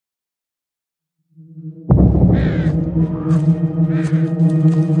You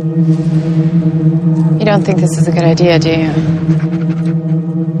don't think this is a good idea, do you?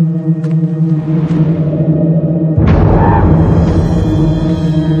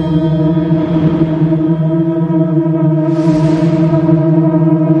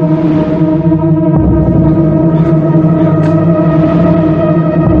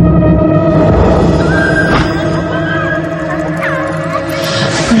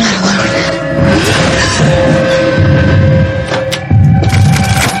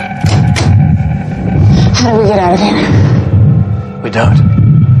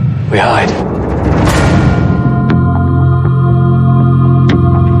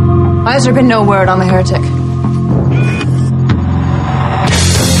 Why has there been no word on the heretic?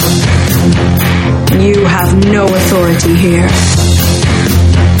 You have no authority here.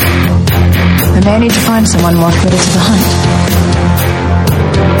 We may need to find someone more committed to the hunt.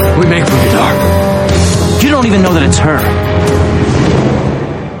 We make Brigadar. You don't even know that it's her.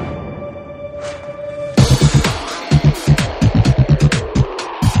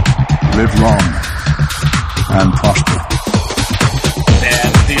 Live long and prosper.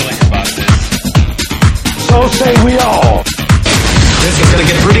 So say we all. This is going to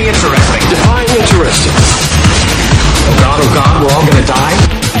get pretty interesting. Define interesting. Oh God, we're all going to die?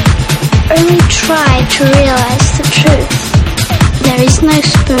 Only try to realize the truth. There is no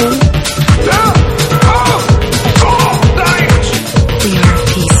spoon. We are at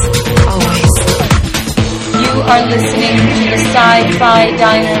peace, always. You are listening to the SciFi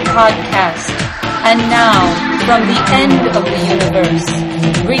Diner podcast. And now, from the end of the universe,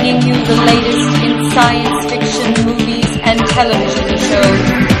 bringing you the latest in science fiction movies and television shows,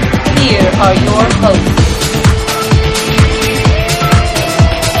 here are your hosts.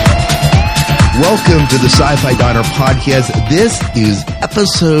 Welcome to the SciFi Diner podcast. This is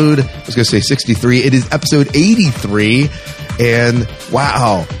episode, I was going to say 63. It is episode 83. And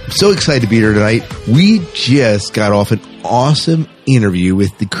wow, I'm so excited to be here tonight. We just got off an awesome interview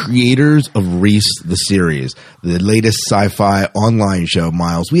with the creators of Riese, the series, the latest sci-fi online show.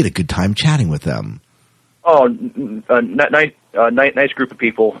 Miles, we had a good time chatting with them. Oh, nice group of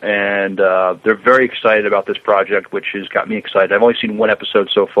people, and they're very excited about this project, which has got me excited. I've only seen one episode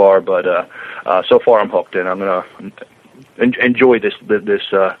so far, but so far I'm hooked, and I'm going to enjoy this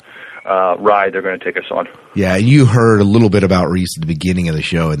ride they're going to take us on. Yeah, you heard a little bit about Riese at the beginning of the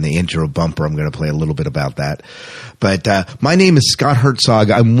show in the intro bumper. I'm going to play a little bit about that. But my name is Scott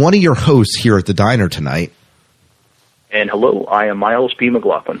Herzog. I'm one of your hosts here at the Diner tonight. And hello, I am Miles P.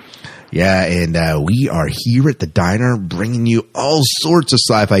 McLaughlin. Yeah, and we are here at the Diner bringing you all sorts of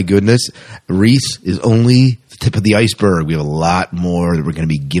sci-fi goodness. Riese is only the tip of the iceberg. We have a lot more that we're going to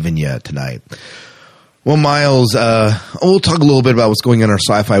be giving you tonight. Well, Miles, we'll talk a little bit about what's going on in our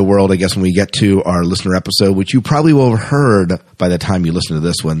sci-fi world, I guess, when we get to our listener episode, which you probably will have heard by the time you listen to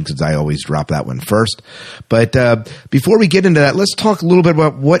this one, because I always drop that one first. But before we get into that, let's talk a little bit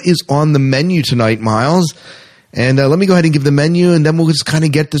about what is on the menu tonight, Miles. And let me go ahead and give the menu, and then we'll just kind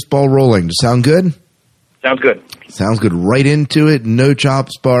of get this ball rolling. Does that sound good? Sounds good. Sounds good. Right into it. No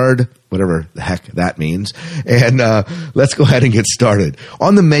chops barred. Whatever the heck that means. And let's go ahead and get started.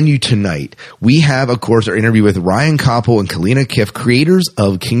 On the menu tonight, we have, of course, our interview with Ryan Copple and Kaleena Kiff, creators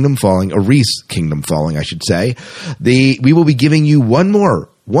of Kingdom Falling, or Riese Kingdom Falling, I should say. We will be giving you one more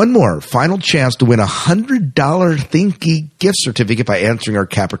final chance to win a $100 Thinkgeek Gift Certificate by answering our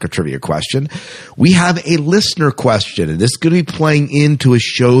Caprica Trivia question. We have a listener question, and this is going to be playing into a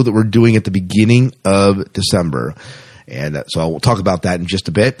show that we're doing at the beginning of December. And so we'll talk about that in just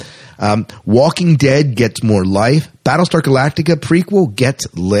a bit. Walking Dead gets more life. Battlestar Galactica Prequel gets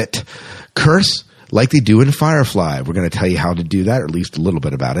lit. Curse, like they do in Firefly. We're going to tell you how to do that, or at least a little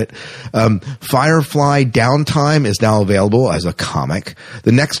bit about it. Firefly Downtime is now available as a comic.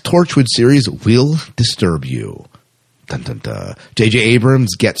 The next Torchwood series will disturb you. Dun, dun, dun. J.J.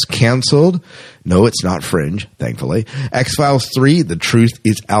 Abrams gets canceled. No, it's not Fringe, thankfully. X-Files 3, the truth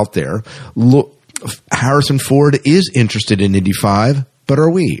is out there. Harrison Ford is interested in Indy 5, but are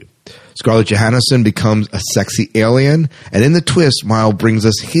we? Scarlett Johansson becomes a sexy alien, and in the twist, Miles brings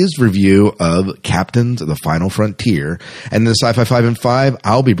us his review of Captains of the Final Frontier. And in the SciFi 5 and 5,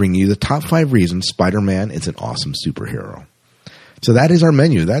 I'll be bringing you the top 5 reasons Spiderman is an awesome superhero. So that is our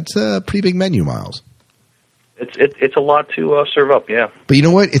menu. That's a pretty big menu, Miles. It's a lot to serve up, yeah. But you know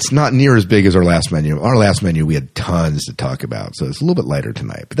what? It's not near as big as our last menu. Our last menu, we had tons to talk about, so it's a little bit lighter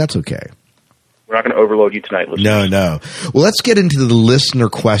tonight, but that's okay. We're not going to overload you tonight, listeners. No. Well, let's get into the listener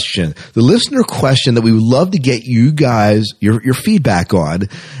question. The listener question that we would love to get you guys your feedback on,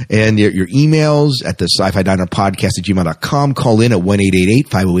 and your emails at the SciFi Diner Podcast at gmail.com. Call in at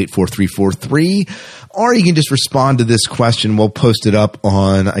 1-888-508-4343. Or you can just respond to this question. We'll post it up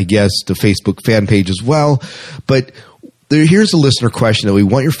on, I guess, the Facebook fan page as well. But here's a listener question that we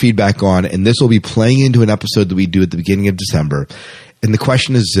want your feedback on, and this will be playing into an episode that we do at the beginning of December. And the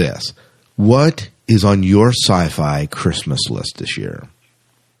question is this: what is on your sci-fi Christmas list this year?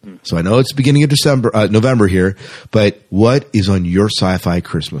 So I know it's the beginning of November here, but what is on your sci-fi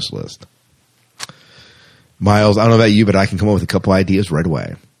Christmas list? Miles, I don't know about you, but I can come up with a couple ideas right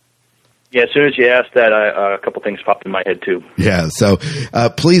away. Yeah, as soon as you asked that, a couple things popped in my head, too. Yeah, so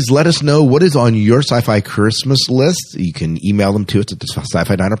please let us know what is on your sci-fi Christmas list. You can email them to us at the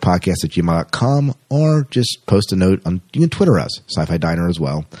SciFi Diner Podcast at gmail.com, or just post a note on, you can Twitter us, SciFi Diner as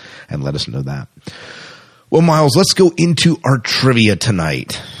well, and let us know that. Well, Miles, let's go into our trivia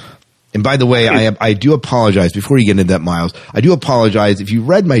tonight. And by the way, I do apologize, before you get into that, Miles, I do apologize if you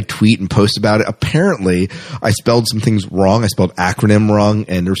read my tweet and post about it. Apparently, I spelled some things wrong. I spelled acronym wrong,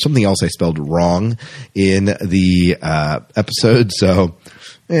 and there was something else I spelled wrong in the episode. So,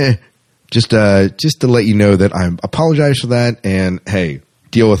 just to let you know that I apologize for that, and hey,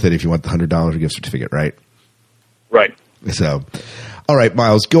 deal with it if you want the $100 gift certificate, right? Right. So, all right,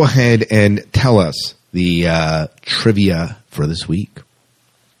 Miles, go ahead and tell us the trivia for this week.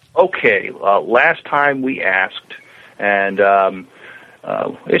 Okay, last time we asked, and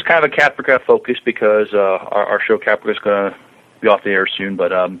it's kind of a Caprica focus because our show Caprica is going to be off the air soon,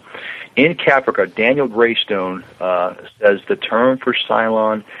 but in Caprica, Daniel Greystone says the term for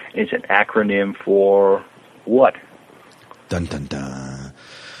Cylon is an acronym for what? Dun, dun, dun.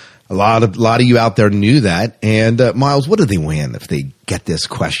 A lot of you out there knew that, and Miles, what do they win if they get this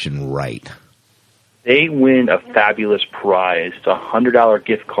question right? They win a fabulous prize. It's a $100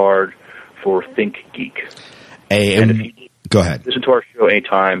 gift card for Thinkgeek. And if you go ahead. Listen to our show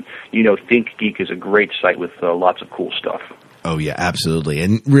anytime. You know, Thinkgeek is a great site with lots of cool stuff. Oh, yeah, absolutely.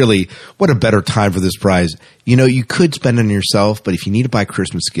 And really, what a better time for this prize. You know, you could spend it on yourself, but if you need to buy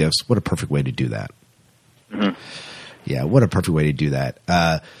Christmas gifts, what a perfect way to do that. Mm-hmm. Yeah, what a perfect way to do that.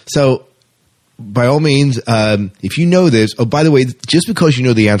 So, by all means, if you know this, oh, by the way, just because you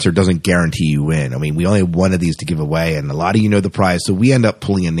know the answer doesn't guarantee you win. I mean, we only have one of these to give away, and a lot of you know the prize, so we end up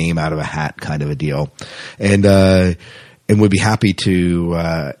pulling a name out of a hat kind of a deal. And we'd be happy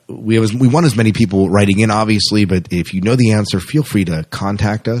to we want as many people writing in, obviously, but if you know the answer, feel free to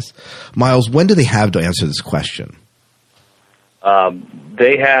contact us. Miles, when do they have to answer this question?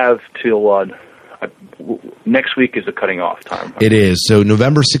 They have till next week is the cutting off time. It is. So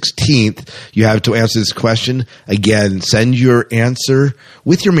November 16th, you have to answer this question. Again, send your answer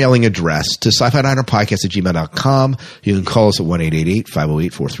with your mailing address to sci-fi-diner-podcast at gmail.com. You can call us at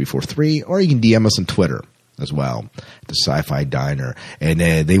 1-888-508-4343, or you can DM us on Twitter as well, the Sci-Fi Diner. And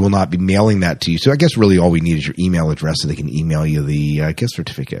they will not be mailing that to you. So I guess really all we need is your email address so they can email you the gift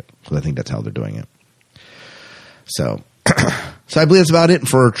certificate. So I think that's how they're doing it. So I believe that's about it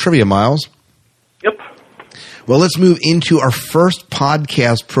for trivia, Miles. Yep. Well, let's move into our first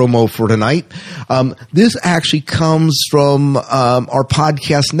podcast promo for tonight. This actually comes from our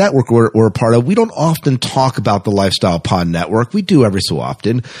podcast network we're a part of. We don't often talk about the Lifestyle Pod Network. We do every so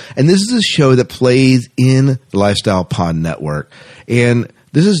often. And this is a show that plays in the Lifestyle Pod Network. And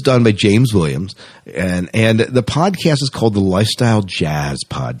this is done by James Williams. And the podcast is called the Lifestyle Jazz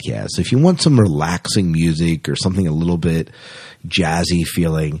Podcast. So if you want some relaxing music or something a little bit jazzy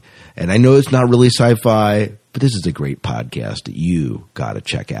feeling, and I know it's not really sci-fi, but this is a great podcast that you got to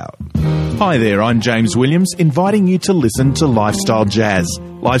check out. Hi there, I'm James Williams, inviting you to listen to Lifestyle Jazz.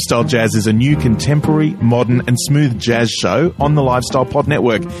 Lifestyle Jazz is a new contemporary, modern and smooth jazz show on the Lifestyle Pod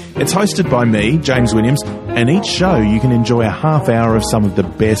Network. It's hosted by me, James Williams, and each show you can enjoy a half hour of some of the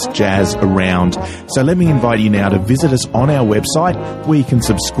best jazz around. So let me invite you now to visit us on our website where you can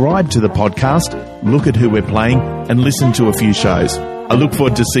subscribe to the podcast, look at who we're playing, and listen to a few shows. I look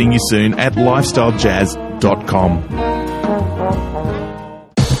forward to seeing you soon at lifestylejazz.com.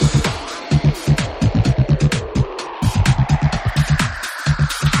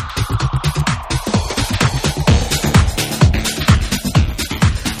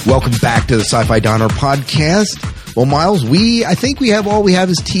 Welcome back to the Sci-Fi Diner podcast. Well, Miles, I think we have all we have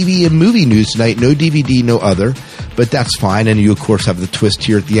is TV and movie news tonight. No DVD, no other, but that's fine. And you, of course, have the twist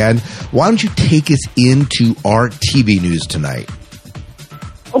here at the end. Why don't you take us into our TV news tonight?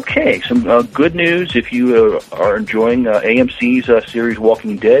 Okay, some good news if you are enjoying AMC's series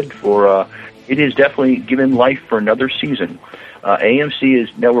Walking Dead. It is definitely given life for another season.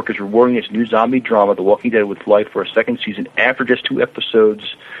 AMC network is rewarding its new zombie drama, The Walking Dead, with life for a second season after just 2 episodes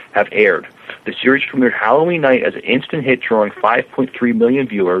have aired. The series premiered Halloween night as an instant hit, drawing 5.3 million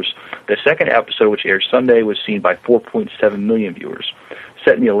viewers. The second episode, which aired Sunday, was seen by 4.7 million viewers.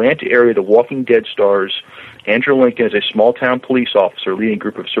 Set in the Atlanta area, The Walking Dead stars Andrew Lincoln as a small-town police officer leading a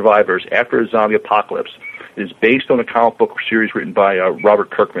group of survivors after a zombie apocalypse. It is based on a comic book series written by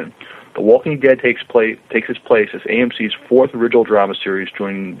Robert Kirkman. The Walking Dead takes its place as AMC's 4th original drama series,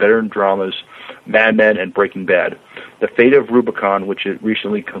 joining veteran dramas Mad Men and Breaking Bad. The fate of Rubicon, which it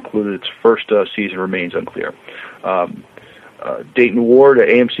recently concluded its first season, remains unclear. Dayton Ward at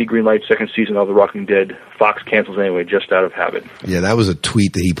AMC greenlight second season of The Walking Dead. Fox cancels anyway, just out of habit. Yeah, that was a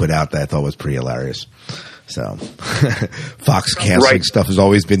tweet that he put out that I thought was pretty hilarious. So, Fox canceling stuff has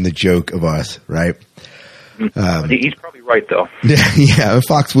always been the joke of us, right? He's probably right, though. Yeah,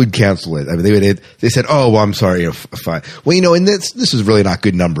 Fox would cancel it. I mean, they said, "Oh, well, I'm sorry, fine." Well, and this is really not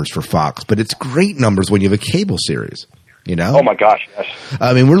good numbers for Fox, but it's great numbers when you have a cable series. You know? Oh my gosh, yes.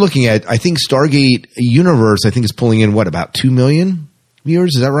 I mean, we're looking at, I think Stargate Universe, I think is pulling in about 2 million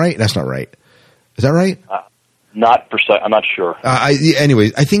viewers. Is that right? That's not right. Is that right? Not precise. I'm not sure.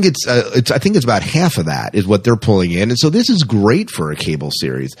 Anyway, I think it's about half of that is what they're pulling in, and so this is great for a cable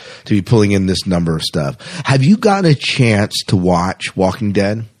series to be pulling in this number of stuff. Have you gotten a chance to watch Walking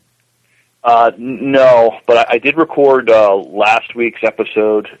Dead? No, but I did record last week's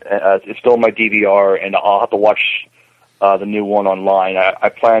episode. It's still in my DVR, and I'll have to watch the new one online. I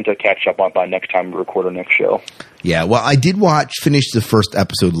plan to catch up on by next time we record our next show. Yeah, well, I did finish the first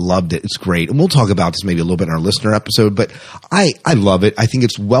episode, loved it. It's great. And we'll talk about this maybe a little bit in our listener episode, but I love it. I think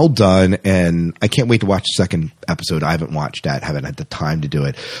it's well done, and I can't wait to watch the second episode. I haven't watched that, haven't had the time to do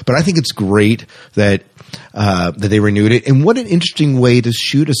it. But I think it's great that they renewed it. And what an interesting way to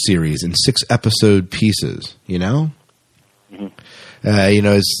shoot a series in 6-episode pieces, you know? Mm-hmm.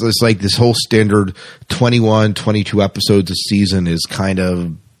 It's like this whole standard 21, 22 episodes a season is kind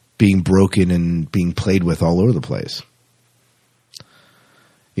of being broken and being played with all over the place.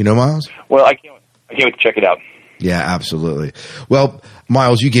 You know, Miles? Well, I can't wait to check it out. Yeah, absolutely. Well,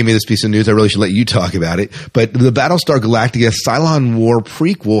 Miles, you gave me this piece of news. I really should let you talk about it. But the Battlestar Galactica Cylon War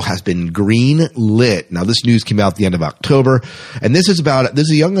prequel has been green lit. Now, this news came out at the end of October, and this is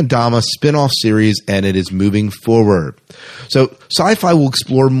a Young Adama spin-off series, and it is moving forward. So, SciFi will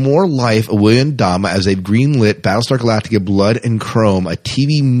explore more life of William Adama as they've greenlit Battlestar Galactica Blood and Chrome, a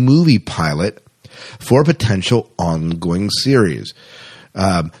TV movie pilot for a potential ongoing series.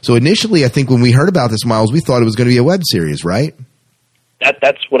 So initially, I think when we heard about this, Miles, we thought it was going to be a web series, right?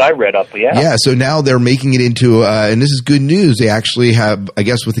 That's what I read up, yeah. Yeah, so now they're making it into, and this is good news, they actually have, I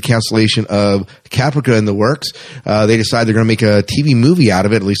guess with the cancellation of Caprica in the works, they decided they're going to make a TV movie out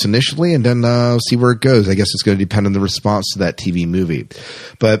of it, at least initially, and then see where it goes. I guess it's going to depend on the response to that TV movie.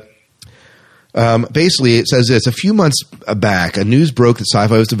 But basically, it says this. A few months back, a news broke that SciFi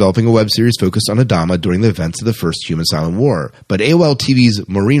was developing a web series focused on Adama during the events of the first human Cylon War. But AOL TV's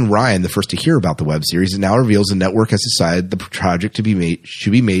Maureen Ryan, the first to hear about the web series, now reveals the network has decided the project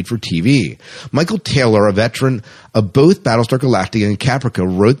should be made for TV. Michael Taylor, a veteran of both Battlestar Galactica and Caprica,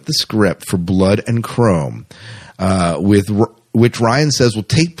 wrote the script for Blood and Chrome, which Ryan says will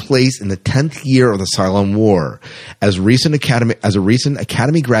take place in the 10th year of the Cylon War. As a recent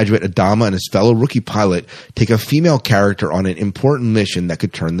Academy graduate, Adama and his fellow rookie pilot take a female character on an important mission that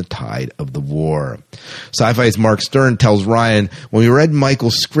could turn the tide of the war. SciFi's Mark Stern tells Ryan, when we read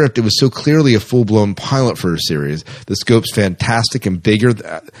Michael's script, it was so clearly a full-blown pilot for a series. The scope's fantastic and bigger,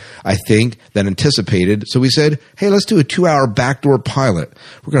 I think, than anticipated. So we said, hey, let's do a 2-hour backdoor pilot.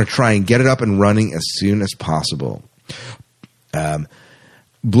 We're going to try and get it up and running as soon as possible.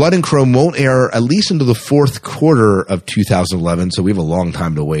 Blood and Chrome won't air at least into the fourth quarter of 2011, so we have a long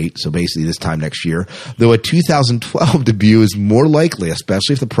time to wait, so basically this time next year, though a 2012 debut is more likely,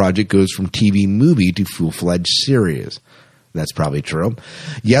 especially if the project goes from TV movie to full-fledged series. That's probably true.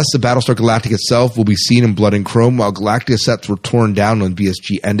 Yes, the Battlestar Galactica itself will be seen in Blood and Chrome. While Galactica sets were torn down when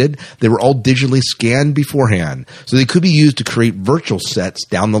BSG ended, they were all digitally scanned beforehand, so they could be used to create virtual sets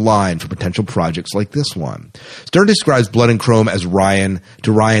down the line for potential projects like this one. Stern describes Blood and Chrome as Ryan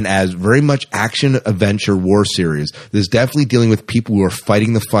as very much action-adventure war series that is definitely dealing with people who are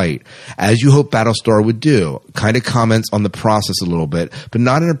fighting the fight, as you hope Battlestar would do. Kind of comments on the process a little bit, but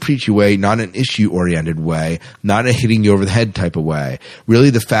not in a preachy way, not in an issue-oriented way, not in a hitting you over the head type of way. Really,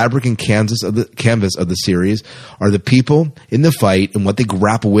 the fabric and canvas of the series are the people in the fight and what they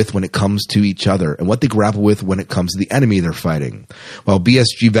grapple with when it comes to each other and what they grapple with when it comes to the enemy they're fighting. While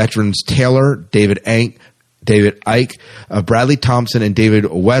BSG veterans Taylor, David Ank, David Icke, Bradley Thompson, and David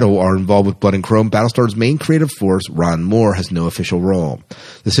Weddle are involved with Blood and Chrome. Battlestar's main creative force, Ron Moore, has no official role.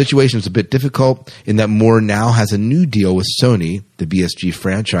 The situation is a bit difficult in that Moore now has a new deal with Sony. The BSG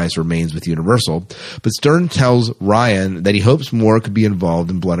franchise remains with Universal, but Stern tells Ryan that he hopes Moore could be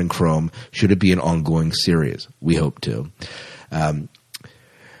involved in Blood and Chrome should it be an ongoing series. We hope to.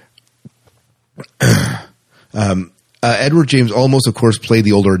 Edward James Olmos, of course, played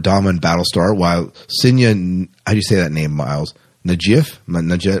the older Adama in Battlestar, while Sinya, how do you say that name, Miles? Najif?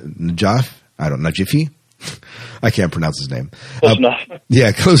 I don't know, Najifi? I can't pronounce his name. Close enough.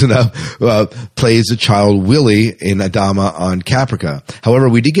 Yeah, close enough. Plays the child Willie in Adama on Caprica. However,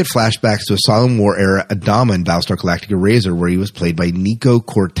 we did get flashbacks to Asylum War era Adama in Battlestar Galactica Razor, where he was played by Nico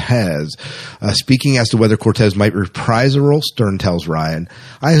Cortez. Speaking as to whether Cortez might reprise a role, Stern tells Ryan,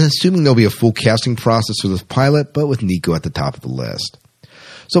 I'm assuming there'll be a full casting process for this pilot, but with Nico at the top of the list.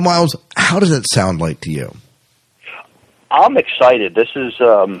 So, Miles, how does it sound like to you? I'm excited. This is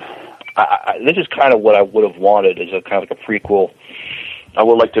this is kind of what I would have wanted as a kind of like a prequel. I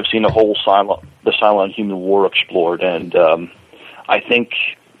would like to have seen the whole Silent Human War explored, and I would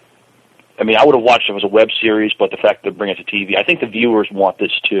have watched it as a web series, but the fact that they bring it to TV, I think the viewers want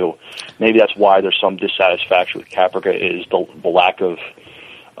this too. Maybe that's why there's some dissatisfaction with Caprica, is the lack of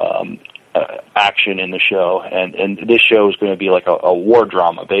action in the show, and this show is going to be like a war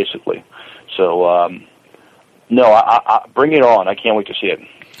drama, basically. So, I bring it on. I can't wait to see it.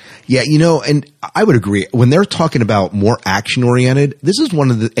 Yeah, and I would agree. When they're talking about more action-oriented, this is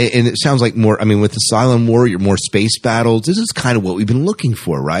one of the, and it sounds like more, with the Silent War, you're more space battles. This is kind of what we've been looking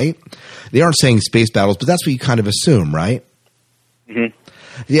for, right? They aren't saying space battles, but that's what you kind of assume, right? Mm-hmm.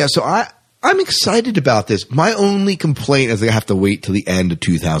 Yeah, so I'm excited about this. My only complaint is I have to wait till the end of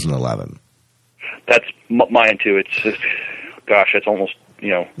 2011. That's mine, too. It's just, gosh, it's almost...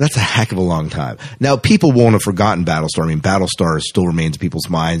 That's a heck of a long time. Now, people won't have forgotten Battlestar. Battlestar still remains in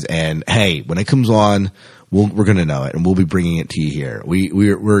people's minds. And hey, when it comes on, we're going to know it, and we'll be bringing it to you here.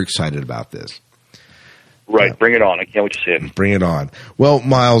 We're excited about this. Right, bring it on. I can't wait to see it. Bring it on. Well,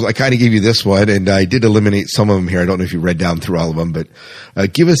 Miles, I kind of gave you this one, and I did eliminate some of them here. I don't know if you read down through all of them, but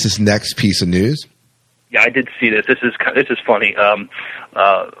give us this next piece of news. Yeah, I did see this. This is funny.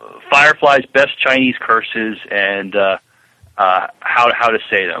 Firefly's best Chinese curses and. How to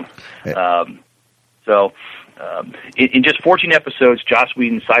say them. In just 14 episodes, Joss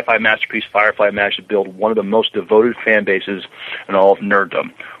Whedon's sci-fi masterpiece Firefly managed to build one of the most devoted fan bases in all of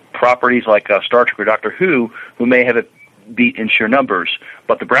nerddom. Properties like Star Trek or Doctor Who may have it beat in sheer numbers,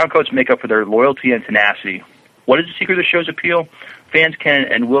 but the Browncoats make up for their loyalty and tenacity. What is the secret of the show's appeal? Fans can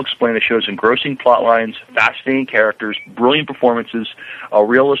and will explain the show's engrossing plot lines, fascinating characters, brilliant performances,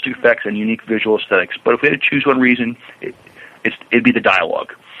 realistic effects, and unique visual aesthetics. But if we had to choose one reason, it'd be the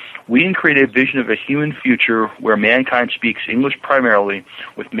dialogue. Whedon created a vision of a human future where mankind speaks English primarily,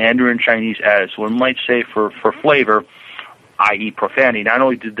 with Mandarin Chinese added. So one might say for flavor, i.e. profanity, not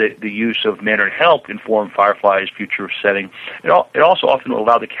only did the use of Mandarin help inform Firefly's future setting, it also often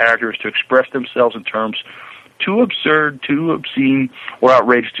allowed the characters to express themselves in terms too absurd, too obscene, or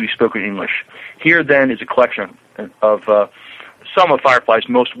outrageous to be spoken in English. Here, then, is a collection of some of Firefly's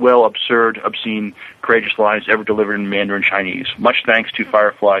most absurd, obscene, courageous lines ever delivered in Mandarin Chinese. Much thanks to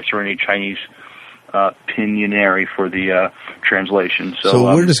Firefly Serenity Chinese Pinyanary for the translation.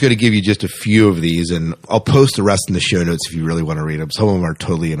 So we're just going to give you just a few of these, and I'll post the rest in the show notes if you really want to read them. Some of them are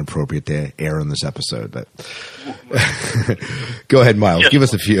totally inappropriate to air in this episode, but go ahead, Miles. Give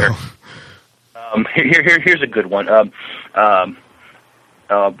us a few. Here's a good one.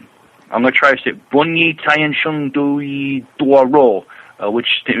 I'm going to try to say "Bunyi Tian Sheng Dui Duo Ro,"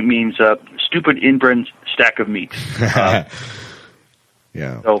 which means stupid inbred stack of meat.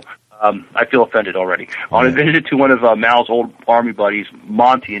 Yeah. So I feel offended already. On a visit to one of Mal's old army buddies,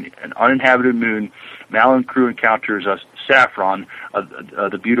 Monty, an uninhabited moon, Mal and crew encounters Saffron,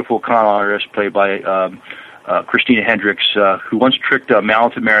 the beautiful con artist played by Christina Hendricks, who once tricked Mal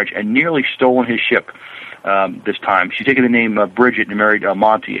into marriage and nearly stolen his ship. This time, she's taken the name Bridget and married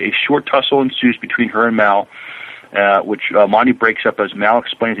Monty. A short tussle ensues between her and Mal, which Monty breaks up as Mal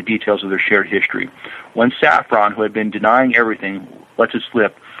explains the details of their shared history. When Saffron, who had been denying everything, lets it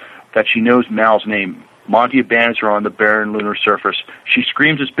slip that she knows Mal's name, Monty abandons her on the barren lunar surface. She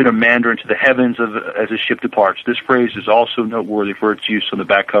screams a bit of Mandarin to the heavens as the ship departs. This phrase is also noteworthy for its use on the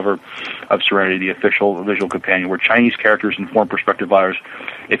back cover of Serenity, the official visual companion, where Chinese characters inform prospective buyers.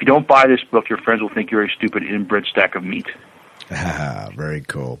 If you don't buy this book, your friends will think you're a stupid inbred stack of meat. Very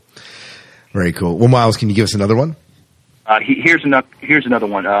cool. Very cool. Well, Miles, can you give us another one? Here's another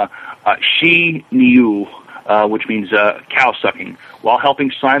one. Shi Niu, which means cow sucking. While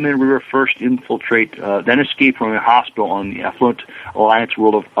helping Simon and River first infiltrate, then escape from a hospital on the affluent Alliance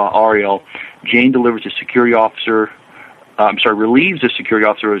world of Ariel, Jane relieves the security officer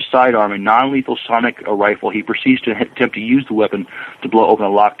of his sidearm, a non-lethal sonic rifle. He proceeds to attempt to use the weapon to blow open a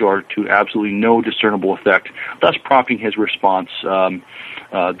locked door to absolutely no discernible effect, thus prompting his response, the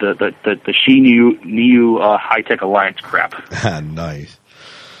She-Neo high-tech alliance crap. Nice.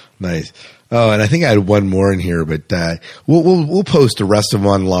 Oh, and I think I had one more in here, but we'll post the rest of them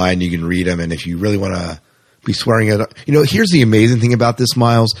online. You can read them, and if you really want to be swearing it up, here's the amazing thing about this,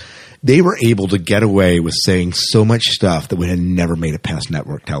 Miles. They were able to get away with saying so much stuff that would have never made it past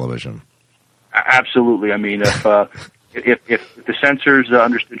network television. Absolutely. I mean, if the censors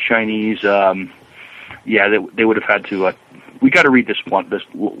understood Chinese, they would have had to. We got to read this one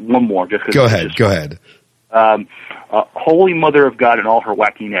more. Just Go ahead. Holy Mother of God and all her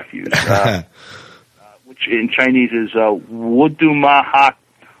wacky nephews, which in Chinese is Wudu Ma Ha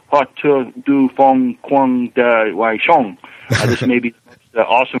Tu Du Fong Kwang Da Wai Shong. This may be the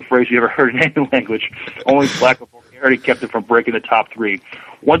awesome phrase you ever heard in any language. Only lack of vulgarity kept it from breaking the top three.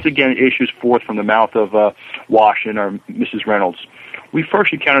 Once again, it issues forth from the mouth of Wash and our Mrs. Reynolds. We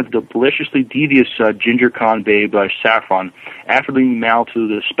first encountered the deliciously devious Ginger Khan babe Saffron. After leading Mal to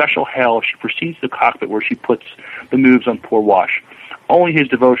the special hell, she proceeds to the cockpit where she puts the moves on poor Wash. Only his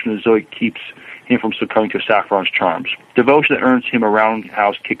devotion to Zoe keeps him from succumbing to Saffron's charms. Devotion that earns him a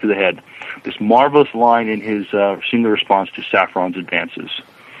roundhouse kick to the head. This marvelous line in his singular response to Saffron's advances.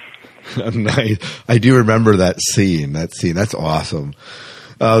 Nice. I do remember that scene. That's awesome.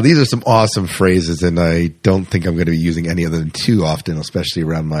 These are some awesome phrases, and I don't think I'm going to be using any of them too often, especially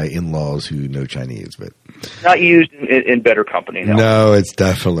around my in-laws who know Chinese. But not used in better company. No, it's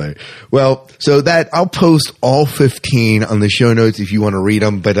definitely. Well, so that I'll post all 15 on the show notes if you want to read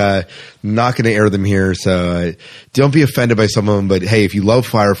them, but not going to air them here. So don't be offended by some of them. But hey, if you love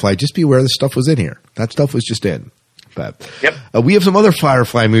Firefly, just be aware the stuff was in here. That stuff was just in. But we have some other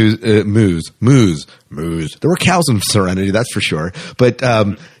Firefly moves. There were cows in Serenity, that's for sure. But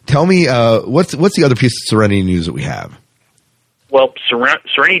tell me, what's the other piece of Serenity news that we have? Well,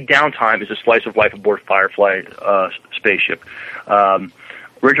 Serenity Downtime is a slice of life aboard Firefly spaceship.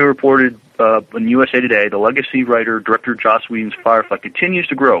 Originally reported in USA Today, the legacy writer-director Joss Whedon's Firefly continues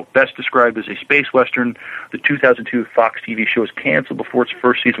to grow. Best described as a space western, the 2002 Fox TV show was canceled before its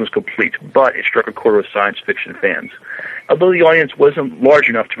first season was complete, but it struck a chord with science fiction fans. Although the audience wasn't large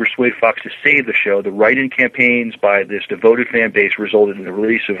enough to persuade Fox to save the show, the write-in campaigns by this devoted fan base resulted in the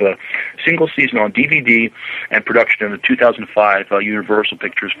release of a single season on DVD and production of the 2005 Universal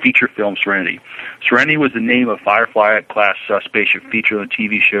Pictures feature film Serenity. Serenity was the name of Firefly-class spaceship featured on the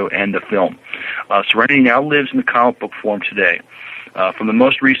TV show and the film. Serenity now lives in the comic book form today. From the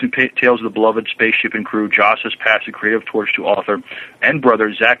most recent tales of the beloved spaceship and crew, Joss has passed the creative torch to author and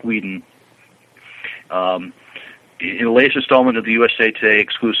brother Zach Whedon. In the latest installment of the USA Today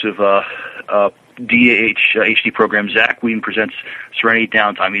exclusive DAH HD program, Zach Whedon presents Serenity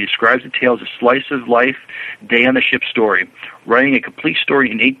Downtime. He describes the tale as a slice of life, day on the ship story. Writing a complete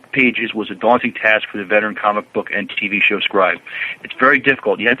story in 8 pages was a daunting task for the veteran comic book and TV show scribe. It's very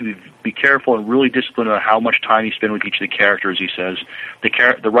difficult. You have to be careful and really disciplined on how much time you spend with each of the characters, he says.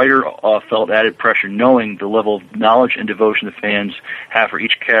 The writer felt added pressure knowing the level of knowledge and devotion the fans have for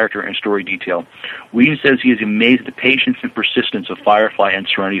each character and story detail. Whedon says he is amazed at the patience and persistence of Firefly and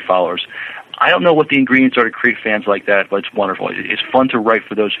Serenity followers. I don't know what the ingredients are to create fans like that, but it's wonderful. It's fun to write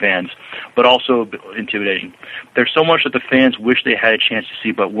for those fans, but also intimidating. There's so much that the fans wish they had a chance to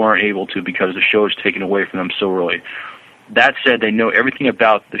see but weren't able to because the show is taken away from them so early. That said, they know everything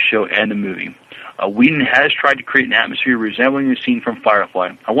about the show and the movie. Whedon has tried to create an atmosphere resembling the scene from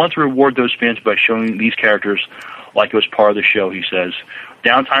Firefly. I want to reward those fans by showing these characters like it was part of the show, he says.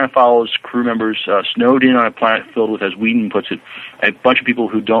 Downtime follows crew members snowed in on a planet filled with, as Whedon puts it, a bunch of people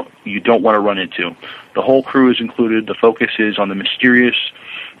who you don't want to run into. The whole crew is included. The focus is on the mysterious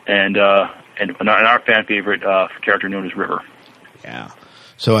and our fan favorite character known as River. Yeah.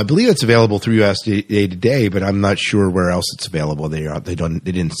 So I believe it's available through USA Today, but I'm not sure where else it's available. They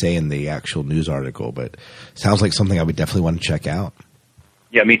didn't say in the actual news article, but sounds like something I would definitely want to check out.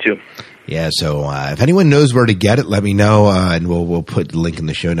 Yeah, me too. Yeah, so if anyone knows where to get it, let me know, and we'll put the link in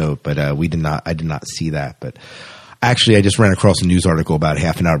the show note. But I did not see that. But actually, I just ran across a news article about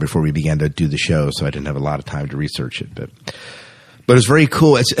half an hour before we began to do the show, so I didn't have a lot of time to research it. But it's very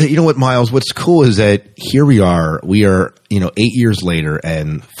cool. It's, you know what, Miles? What's cool is that here we are 8 years later,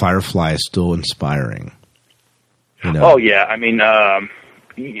 and Firefly is still inspiring. You know? Oh yeah, I mean.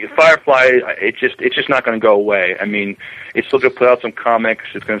 Firefly, it's just not going to go away. I mean, it's still going to put out some comics.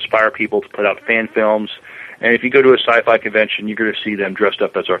 It's going to inspire people to put out fan films, And if you go to a sci-fi convention, you're going to see them dressed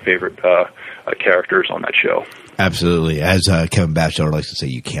up as our favorite characters on that show. Absolutely. As Kevin Batchelor likes to say,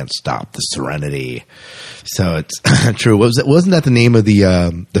 you can't stop the serenity. So it's true. Wasn't that the name of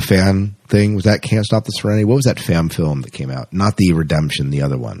the fan thing? Was that Can't Stop the Serenity? What was that fan film that came out? Not the Redemption, the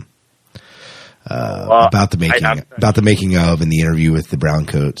other one. About the making of and the interview with the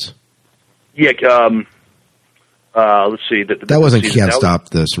Browncoats. Yeah. Let's see. That wasn't Can't Stop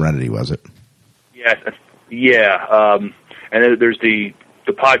the Serenity, was it? Yeah. And then there's the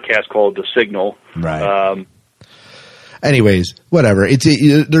podcast called The Signal. Right. Anyways, whatever.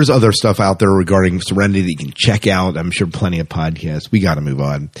 There's other stuff out there regarding Serenity that you can check out. I'm sure plenty of podcasts. We got to move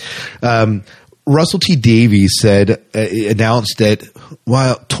on. Russell T. Davies announced that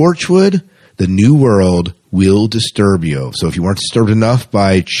while Torchwood, the New World will disturb you. So if you weren't disturbed enough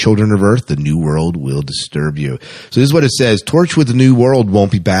by Children of Earth, the New World will disturb you. So this is what it says. Torchwood, the New World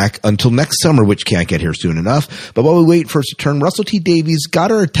won't be back until next summer, which can't get here soon enough. But while we wait for its return, Russell T. Davies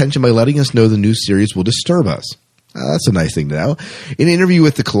got our attention by letting us know the new series will disturb us. That's a nice thing to know. In an interview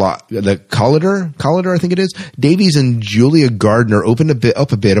with the Collider, I think it is, Davies and Julia Gardner opened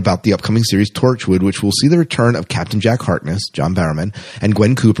up a bit about the upcoming series Torchwood, which will see the return of Captain Jack Harkness, John Barrowman, and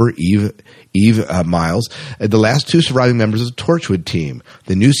Gwen Cooper, Eve Miles, the last two surviving members of the Torchwood team.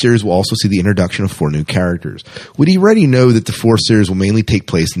 The new series will also see the introduction of 4 new characters. We already know that the 4 series will mainly take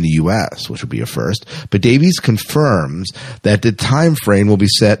place in the U.S., which will be a first, but Davies confirms that the time frame will be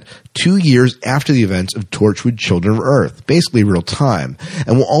set 2 years after the events of Torchwood Children of Earth, basically real time,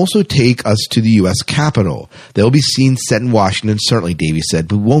 and will also take us to the U.S. Capitol. They'll be seen set in Washington, certainly, Davies said,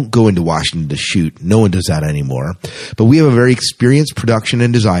 but we won't go into Washington to shoot. No one does that anymore. But we have a very experienced production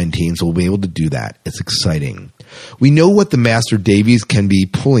and design team, so we'll be able to do that. It's exciting. We know what the Master Davies can be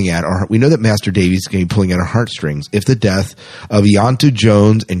pulling at. We know that Master Davies can be pulling at our heartstrings if the death of Ianto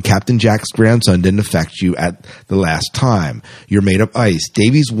Jones and Captain Jack's grandson didn't affect you at the last time. You're made of ice.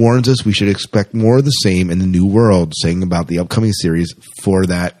 Davies warns us we should expect more of the same in the New World, saying about the upcoming series for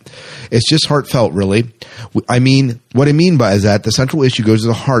that. It's just heartfelt, really. I mean, what I mean by is that the central issue goes to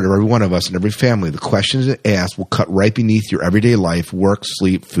the heart of every one of us and every family. The questions it asks will cut right beneath your everyday life, work,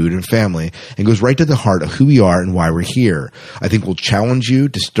 sleep, food, and family, and goes right to the heart of who we are and why we're here. I think will challenge you,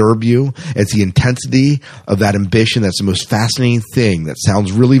 disturb you. It's the intensity of that ambition that's the most fascinating thing. That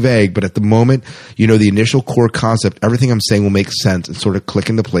sounds really vague, but at the moment, you know, the initial core concept, everything I'm saying will make sense and sort of click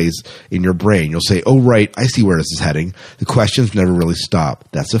into place in your brain. You'll say, oh, right, I see where this is heading. The questions never really stop.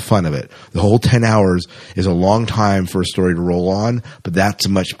 That's the fun of it. The whole 10 hours is a long time for a story to roll on, but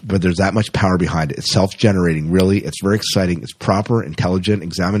there's that much power behind it. It's self-generating, really. It's very exciting. It's proper, intelligent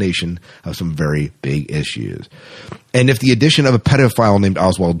examination of some very big issues. And if the addition of a pedophile named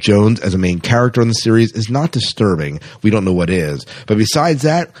Oswald Jones as a main character in the series is not disturbing, we don't know what is. But besides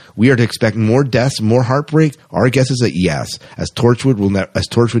that, we are to expect more deaths, more heartbreak. Our guess is that yes, as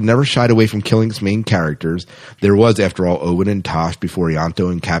Torchwood never shied away from killing its main characters. There was, after all, Owen and Tosh before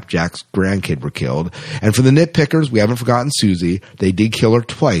Ianto and Cap Jack's grandkid were killed. And for the nitpickers, we haven't forgotten Susie. They did kill her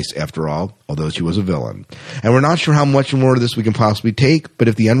twice, after all, although she was a villain. And we're not sure how much more of this we can possibly take, but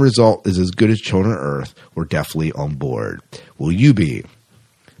if the end result is as good as Children of Earth, we're definitely on board. Will you be?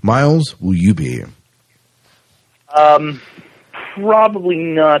 Miles, will you be? Probably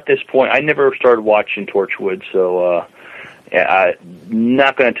not at this point. I never started watching Torchwood, so I'm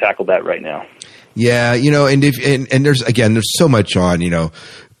not going to tackle that right now. Yeah, you know, and there's so much on, you know.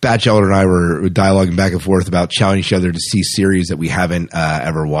 Batchelor and I were dialoguing back and forth about challenging each other to see series that we haven't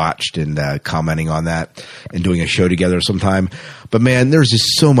ever watched and commenting on that and doing a show together sometime. But man, there's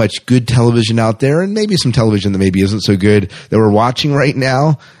just so much good television out there, and maybe some television that maybe isn't so good that we're watching right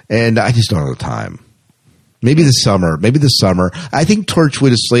now, and I just don't have the time. Maybe this summer. I think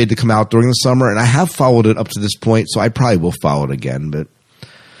Torchwood is slated to come out during the summer, and I have followed it up to this point, so I probably will follow it again. But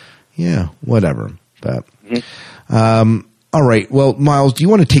yeah, whatever. But all right. Well, Miles, do you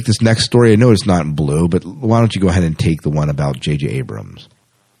want to take this next story? I know it's not in blue, but why don't you go ahead and take the one about J.J. Abrams?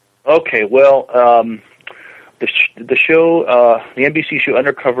 Okay. Well, the show, the NBC show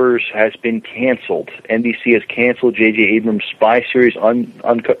Undercovers has been canceled. NBC has canceled J.J. Abrams' spy series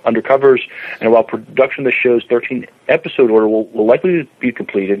Undercovers, and while production of the show's 13-episode order will likely be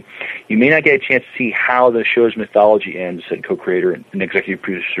completed, you may not get a chance to see how the show's mythology ends, said co-creator and executive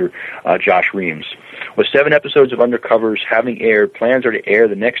producer Josh Reams. With 7 episodes of Undercovers having aired, plans are to air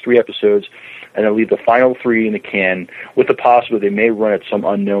the next 3 episodes and then leave the final 3 in the can, with the possibility they may run at some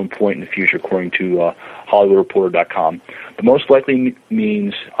unknown point in the future, according to HollywoodReporter.com. The most likely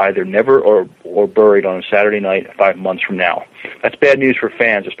means either never or buried on a Saturday night 5 months from now. That's bad news for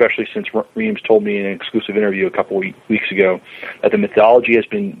fans, especially since Reams told me in an exclusive interview a couple weeks ago that the mythology has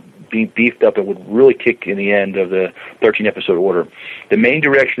been being beefed up and would really kick in the end of the 13-episode order. The main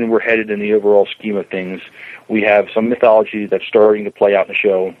direction we're headed in the overall scheme of things, we have some mythology that's starting to play out in the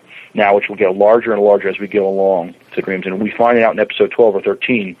show now, which will get larger and larger as we go along to dreams. And we find it out in episode 12 or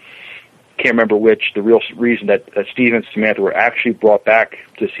 13, can't remember which, the real reason that Steve and Samantha were actually brought back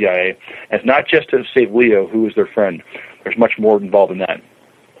to the CIA. And it's not just to save Leo, who was their friend. There's much more involved in that.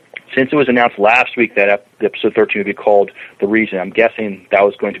 Since it was announced last week that episode 13 would be called The Reason, I'm guessing that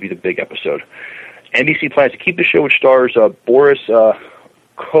was going to be the big episode. NBC plans to keep the show, which stars Boris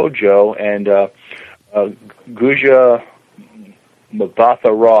Kodjoe and Guja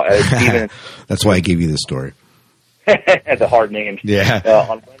Mabatha Raw as Stephen. That's why I gave you this story. That's a hard name. Yeah.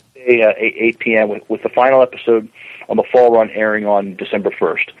 On Wednesday, 8 p.m., with the final episode on the fall run airing on December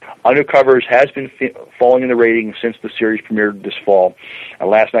 1st. Undercovers has been falling in the ratings since the series premiered this fall.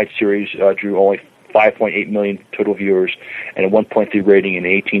 Last night's series drew only 5.8 million total viewers and a 1.3 rating in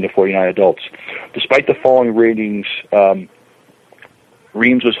 18 to 49 adults. Despite the falling ratings,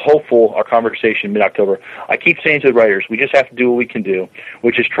 Reams was hopeful our conversation mid-October. I keep saying to the writers, we just have to do what we can do,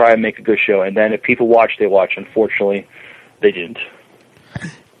 which is try and make a good show. And then if people watch, they watch. Unfortunately, they didn't.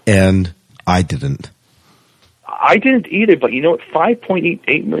 And I didn't. I didn't either, but you know what?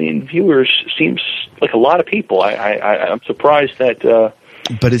 5.8 million viewers seems like a lot of people. I'm surprised that...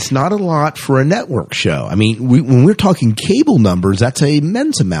 But it's not a lot for a network show. I mean, when we're talking cable numbers, that's an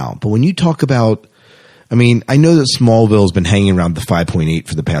immense amount. But when you talk about... I mean, I know that Smallville's been hanging around the 5.8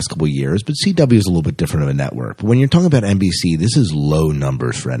 for the past couple of years, but CW is a little bit different of a network. But when you're talking about NBC, this is low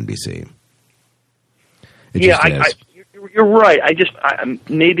numbers for NBC. You're right.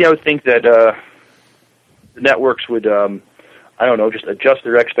 Maybe I would think that the networks would, I don't know, just adjust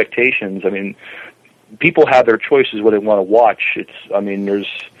their expectations. I mean, people have their choices what they want to watch. If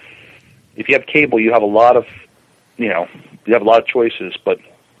you have cable, you have a lot of, you have a lot of choices. But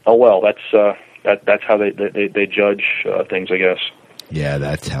oh well, that's how they judge things, I guess. Yeah,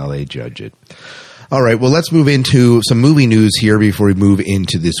 that's how they judge it. All right, well, let's move into some movie news here before we move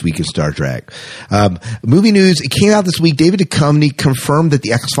into this week of Star Trek. Movie news, it came out this week. David Duchovny confirmed that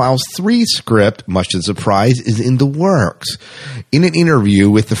the X-Files 3 script, much to the surprise, is in the works. In an interview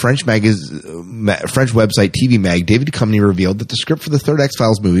with the French website TV Mag, David Duchovny revealed that the script for the third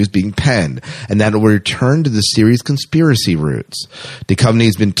X-Files movie is being penned, and that it will return to the series' conspiracy roots. Duchovny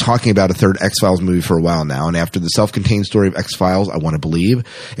has been talking about a third X-Files movie for a while now, and after the self-contained story of X-Files, I Want to Believe,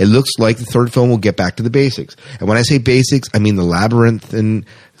 it looks like the third film will get back to the basics. And when I say basics, I mean the labyrinth and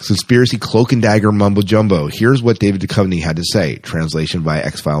conspiracy cloak and dagger mumbo jumbo. Here's what David Duchovny had to say. Translation by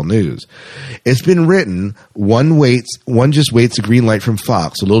X-File News. It's been written. One just waits the green light from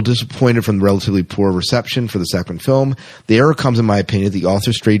Fox. A little disappointed from the relatively poor reception for the second film. The error comes, in my opinion, the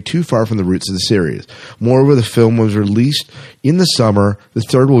author strayed too far from the roots of the series. Moreover, the film was released in the summer. The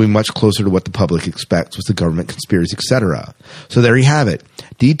third will be much closer to what the public expects with the government conspiracy, etc. So there you have it.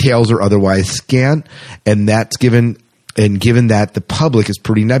 Details are otherwise scant, and given that the public is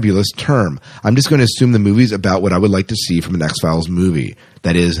pretty nebulous term. I'm just going to assume the movie's about what I would like to see from an X-Files movie.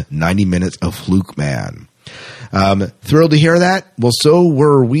 That is 90 minutes of Fluke Man. Thrilled to hear that? Well, so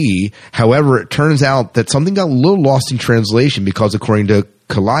were we. However, it turns out that something got a little lost in translation because, according to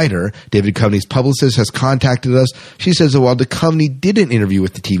Collider, David Duchovny's publicist has contacted us. She says that while Duchovny did an interview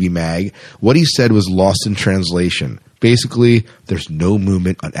with the TV Mag, what he said was lost in translation. Basically, there's no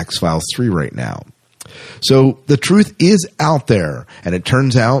movement on X-Files 3 right now. So the truth is out there, and it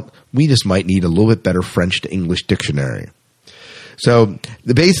turns out we just might need a little bit better French to English dictionary. So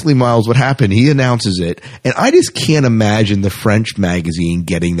basically, Miles, what happened, he announces it, and I just can't imagine the French magazine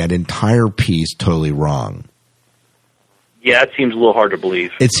getting that entire piece totally wrong. Yeah, it seems a little hard to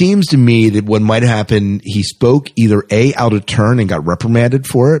believe. It seems to me that what might happen, he spoke either A, out of turn and got reprimanded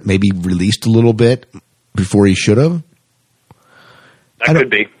for it, maybe released a little bit before he should have. That could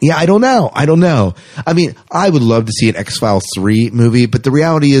be. Yeah, I don't know. I mean, I would love to see an X-Files 3 movie, but the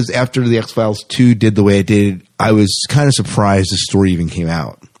reality is after the X-Files 2 did the way it did, I was kind of surprised the story even came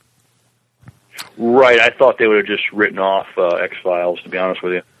out. Right. I thought they would have just written off X-Files, to be honest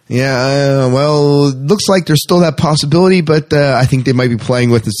with you. Yeah, well, it looks like there's still that possibility, but I think they might be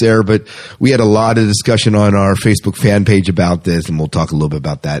playing with us there. But we had a lot of discussion on our Facebook fan page about this, and we'll talk a little bit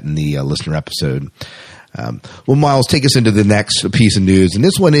about that in the listener episode. Well, Miles, take us into the next piece of news. And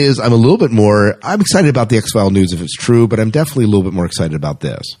this one is, I'm excited about the X-File news if it's true, but I'm definitely a little bit more excited about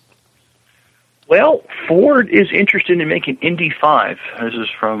this. Well, Ford is interested in making Indy 5. This is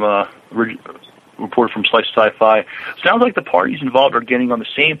from a report from Slice Sci-Fi. Sounds like the parties involved are getting on the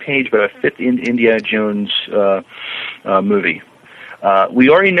same page about a fifth Indiana Jones movie. We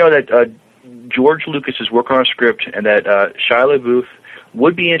already know that George Lucas is working on a script and that Shia LaBeouf,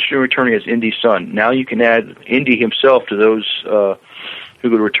 would be interested in returning as Indy's son. Now you can add Indy himself to those who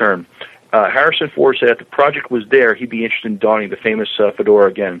would return. Harrison Ford said if the project was there, he'd be interested in donning the famous fedora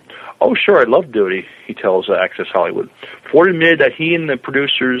again. Oh, sure, I'd love to do it, he tells Access Hollywood. Ford admitted that he and the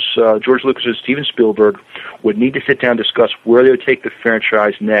producers, George Lucas and Steven Spielberg, would need to sit down and discuss where they would take the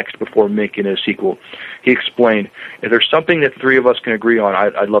franchise next before making a sequel. He explained, if there's something that the three of us can agree on,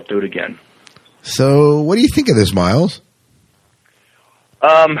 I'd love to do it again. So what do you think of this, Miles?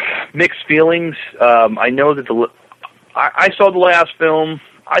 Mixed feelings. I know that I saw the last film.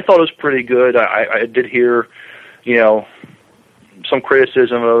 I thought it was pretty good. I did hear, some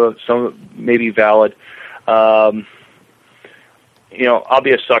criticism of it, some maybe valid. I'll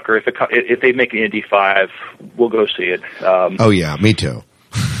be a sucker if they make an Indy 5. We'll go see it. Oh yeah, me too.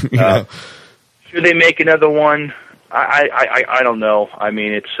 Should they make another one? I don't know. I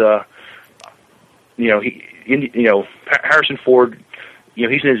mean, it's Harrison Ford.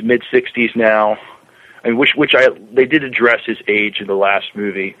 He's in his mid-60s now. I mean, they did address his age in the last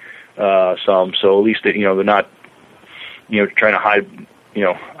movie some, so at least they're not trying to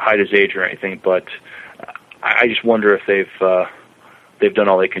hide his age or anything. But I just wonder if they've done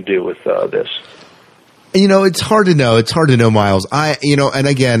all they can do with this. It's hard to know. It's hard to know, Miles. And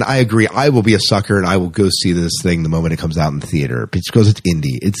again, I agree. I will be a sucker and I will go see this thing the moment it comes out in the theater because it's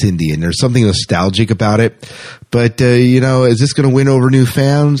Indy. It's Indy and there's something nostalgic about it. But, is this going to win over new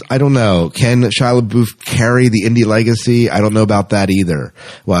fans? I don't know. Can Shia LaBeouf carry the Indy legacy? I don't know about that either.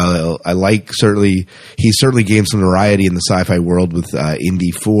 While he certainly gained some variety in the sci-fi world with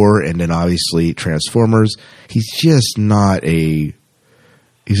Indy 4 and then obviously Transformers. He's just not a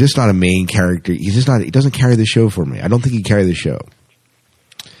main character. He doesn't carry the show for me. I don't think he carry the show.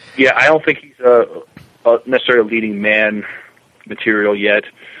 Yeah, I don't think he's necessarily a leading man material yet.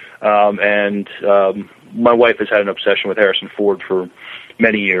 And my wife has had an obsession with Harrison Ford for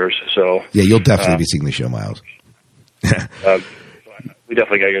many years. So yeah, you'll definitely be seeing the show, Miles. We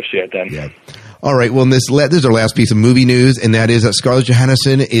definitely got to go see it then. Yeah. All right. Well, this is our last piece of movie news, and that is that Scarlett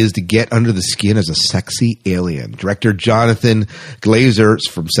Johansson is to get under the skin as a sexy alien. Director Jonathan Glazer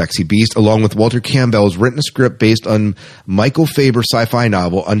from Sexy Beast, along with Walter Campbell, has written a script based on Michael Faber's sci-fi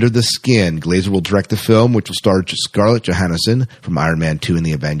novel Under the Skin. Glazer will direct the film, which will star Scarlett Johansson from Iron Man 2 and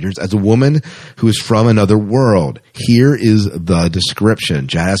the Avengers as a woman who is from another world. Here is the description.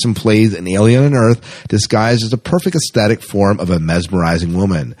 Johansson plays an alien on Earth disguised as a perfect aesthetic form of a mesmerizing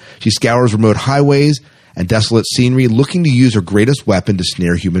woman. She scours remote highways and desolate scenery, looking to use her greatest weapon to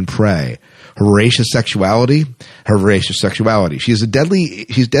snare human prey. Her voracious sexuality. She's deadly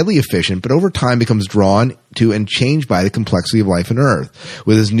efficient, but over time becomes drawn to and changed by the complexity of life on Earth.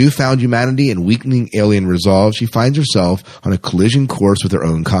 With his newfound humanity and weakening alien resolve, she finds herself on a collision course with her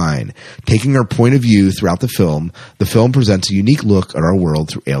own kind. Taking her point of view throughout the film presents a unique look at our world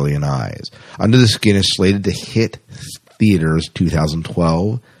through alien eyes. Under the Skin is slated to hit theaters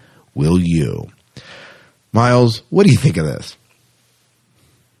 2012. Will you? Miles, what do you think of this?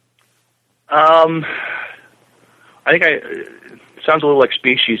 I think it sounds a little like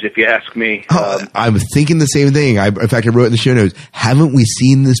Species, if you ask me. I'm thinking the same thing. In fact, I wrote in the show notes, haven't we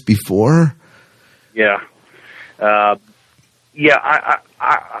seen this before? Yeah. I'm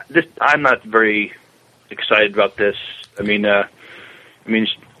not very excited about this. I mean,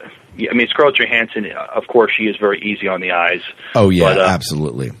 Scarlett Johansson, of course, she is very easy on the eyes. Oh, yeah, but,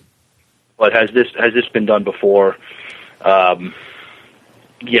 absolutely. But has this been done before?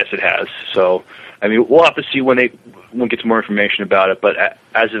 Yes, it has. So, I mean, we'll have to see when we get some more information about it. But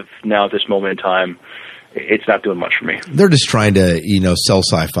as of now, at this moment in time, it's not doing much for me. They're just trying to, sell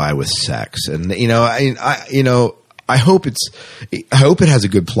sci-fi with sex, and I hope it has a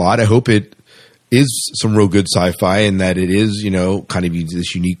good plot. I hope it is some real good sci-fi, and that it is, kind of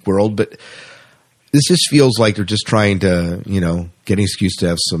this unique world. But this just feels like they're just trying to, get an excuse to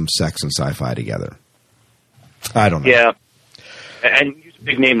have some sex and sci-fi together. I don't know. Yeah, and use a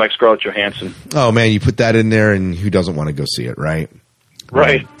big name like Scarlett Johansson. Oh man, you put that in there, and who doesn't want to go see it, right?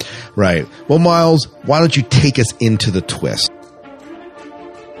 Right. Well, Miles, why don't you take us into the twist?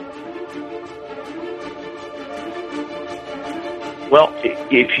 Well,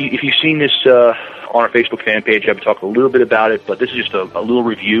 if you've seen this on our Facebook fan page, I've talked a little bit about it, but this is just a little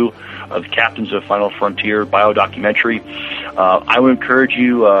review of Captains of Final Frontier bio-documentary. I would encourage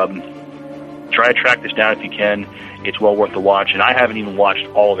you, try to track this down if you can. It's well worth the watch, and I haven't even watched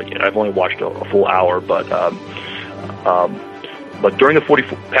all of it yet. I've only watched a full hour, but during the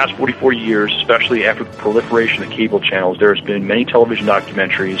past 44 years, especially after the proliferation of cable channels, there has been many television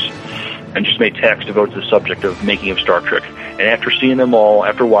documentaries and just made text devoted to the subject of making of Star Trek. And after seeing them all,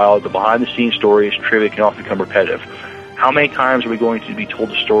 after a while, the behind-the-scenes stories, trivia can often become repetitive. How many times are we going to be told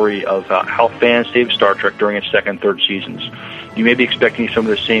the story of how fans saved Star Trek during its second and third seasons? You may be expecting some of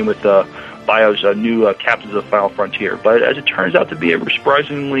the same with Bio's new Captains of the Final Frontier, but as it turns out to be a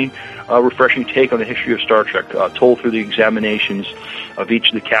surprisingly refreshing take on the history of Star Trek, told through the examinations of each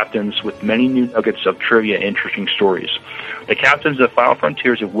of the captains with many new nuggets of trivia and interesting stories. The Captains of the Final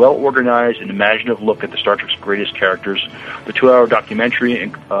Frontier is a well-organized and imaginative look at the Star Trek's greatest characters. The 2-hour documentary,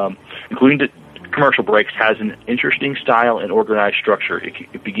 including the commercial breaks, has an interesting style and organized structure.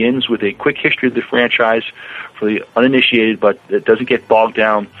 It begins with a quick history of the franchise for the uninitiated, but it doesn't get bogged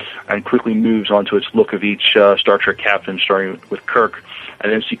down and quickly moves on to its look of each Star Trek captain, starting with Kirk,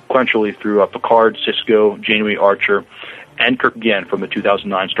 and then sequentially through Picard, Sisko, Janeway, Archer, and Kirk again from the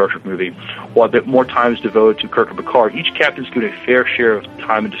 2009 Star Trek movie. While a bit more time is devoted to Kirk and Picard, each captain is given a fair share of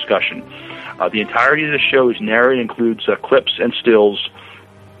time and discussion. The entirety of the show is narrated and includes clips and stills,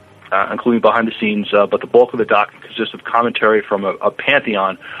 including behind the scenes, but the bulk of the doc consists of commentary from a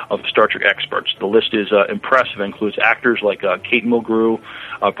pantheon of Star Trek experts. The list is impressive and includes actors like Kate Mulgrew,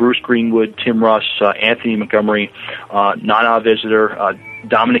 Bruce Greenwood, Tim Russ, Anthony Montgomery, Nana Visitor,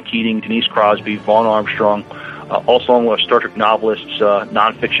 Dominic Keating, Denise Crosby, Vaughn Armstrong, also along with Star Trek novelists,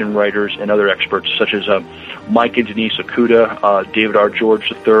 nonfiction writers, and other experts such as Mike and Denise Okuda, David R.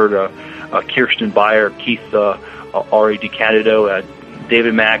 George III, Kirsten Beyer, Keith R.A. DeCandido,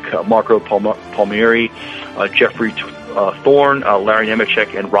 David Mack, Marco Palmieri, Jeffrey Thorne, Larry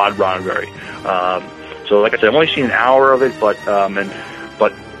Nemeczek, and Rod Roddenberry. So, like I said, I've only seen an hour of it, but a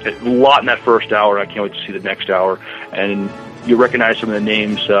lot in that first hour. I can't wait to see the next hour. And you recognize some of the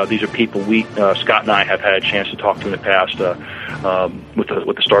names. These are people Scott and I have had a chance to talk to in the past with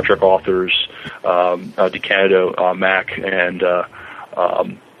the Star Trek authors, DeCandido, Mack, and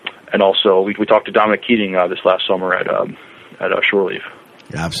also we talked to Dominic Keating this last summer at Shore Leave.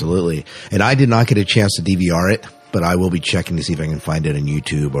 Absolutely. And I did not get a chance to DVR it, but I will be checking to see if I can find it on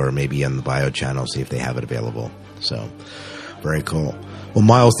YouTube or maybe on the Bio channel, see if they have it available. So, very cool. Well,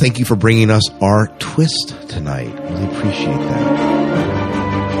 Miles, thank you for bringing us our twist tonight. Really appreciate that.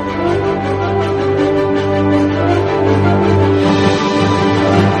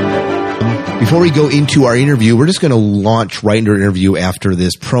 Before we go into our interview, we're just going to launch right into our interview after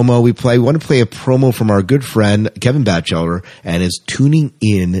this promo we play. We want to play a promo from our good friend Kevin Batchelder, and is tuning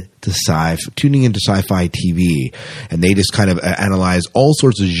into SciFi TV, and they just kind of analyze all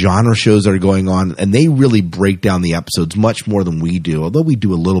sorts of genre shows that are going on, and they really break down the episodes much more than we do. Although we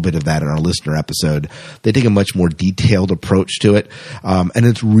do a little bit of that in our listener episode, they take a much more detailed approach to it, and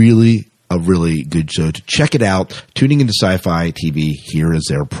it's really a really good show. To check it out, tuning into SciFi TV, here is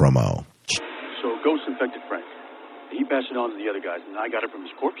their promo. Ghost infected Frank. He passed it on to the other guys, and I got it from his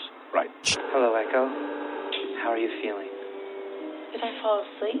corpse? Right. Hello, Echo. How are you feeling? Did I fall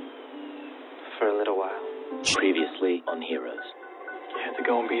asleep? For a little while. Previously on Heroes. You had to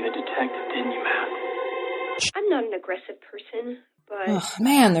go and be the detective, didn't you, Matt? I'm not an aggressive person, but... Oh,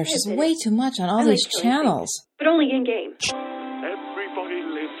 man, there's just way too much on all these channels. Things, but only in game. Everybody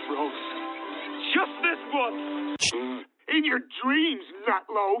lives, Rose. Just this once. In your dreams,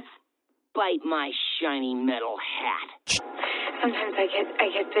 Nutloaf. Bite my shiny metal hat. Sometimes I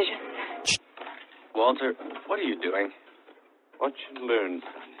get visions. Walter, what are you doing? Watch and learn,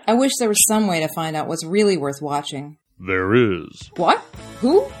 son. I wish there was some way to find out what's really worth watching. There is. What?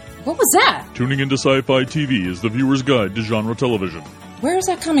 Who? What was that? Tuning into SciFi TV is the viewer's guide to genre television. Where is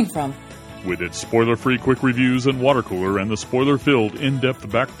that coming from? With its spoiler-free quick reviews and water cooler and the spoiler-filled in-depth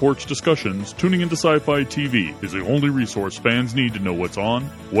back porch discussions, Tuning into Sci-Fi TV is the only resource fans need to know what's on,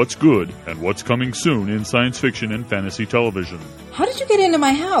 what's good, and what's coming soon in science fiction and fantasy television. How did you get into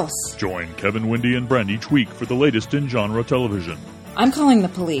my house? Join Kevin, Wendy, and Brand each week for the latest in genre television. I'm calling the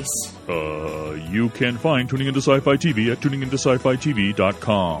police. You can find Tuning into Sci-Fi TV at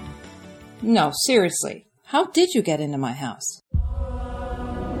tuningintoscifitv.com. No, seriously. How did you get into my house?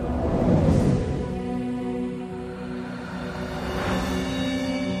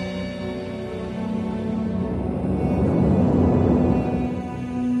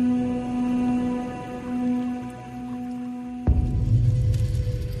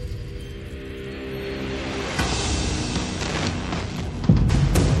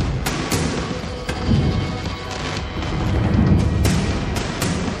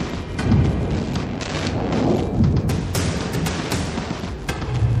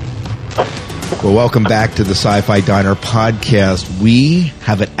 Well, welcome back to the Sci-Fi Diner podcast. We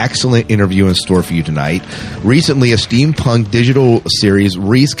have an excellent interview in store for you tonight. Recently, a steampunk digital series,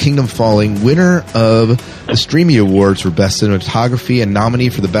 Riese Kingdom Falling, winner of the Streamy Awards for Best Cinematography and nominee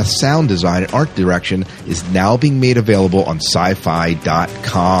for the Best Sound Design and Art Direction, is now being made available on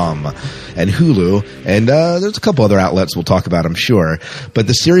sci-fi.com. and Hulu, and there's a couple other outlets we'll talk about, I'm sure. But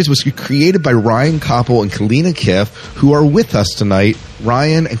the series was created by Ryan Copple and Kaleena Kiff, who are with us tonight.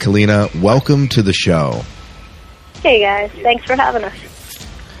 Ryan and Kaleena, welcome to the show. Hey guys, thanks for having us.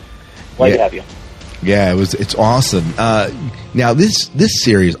 Glad to have you. Yeah, it's awesome. Now this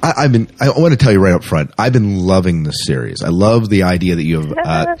series, I want to tell you right up front, I've been loving this series. I love the idea that you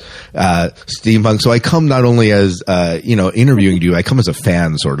have steampunk. So I come not only as interviewing you, I come as a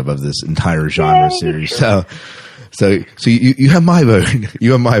fan sort of this entire genre series. So you have my vote.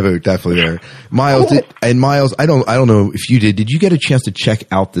 You have my vote definitely there. Miles, I don't know if you did. Did you get a chance to check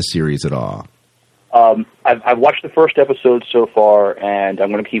out the series at all? I've watched the first episode so far, and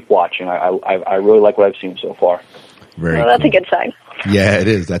I'm going to keep watching. I really like what I've seen so far. That's a good sign. Yeah, it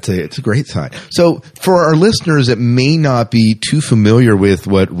is. It's a great sign. So, for our listeners that may not be too familiar with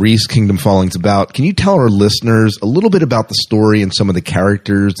what Riese Kingdom Falling is about, can you tell our listeners a little bit about the story and some of the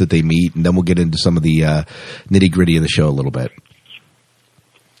characters that they meet, and then we'll get into some of the nitty gritty of the show a little bit.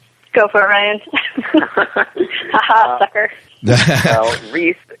 Go for it, Ryan. Haha, sucker. Well,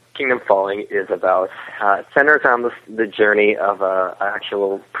 Riese Kingdom Falling is about centers on the journey of an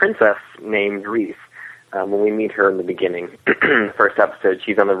actual princess named Riese. When we meet her in the beginning, first episode,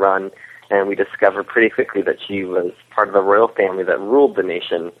 she's on the run, and we discover pretty quickly that she was part of the royal family that ruled the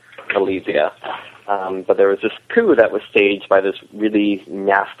nation, Elysia. But there was this coup that was staged by this really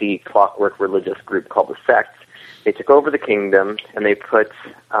nasty clockwork religious group called the Sect. They took over the kingdom, and they put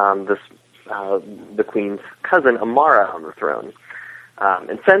the queen's cousin, Amara, on the throne.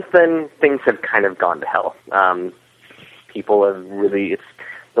 And since then, things have kind of gone to hell. People have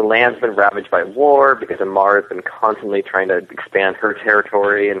the land's been ravaged by war because Amara has been constantly trying to expand her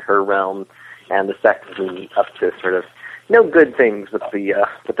territory and her realm, and the Sect has been up to sort of no good things with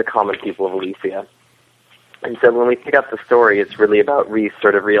the common people of Elysia. And so when we pick up the story, it's really about Riese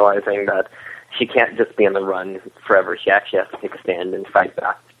sort of realizing that she can't just be on the run forever. She actually has to take a stand and fight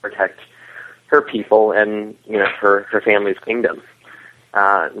back to protect her people and her family's kingdom.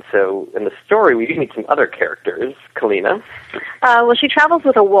 And so in the story, we do meet some other characters. Kaleena? Well, she travels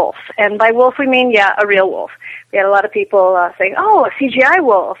with a wolf, and by wolf we mean, a real wolf. We had a lot of people saying, oh, a CGI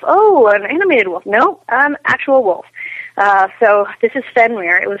wolf, oh, an animated wolf. No, actual wolf. So this is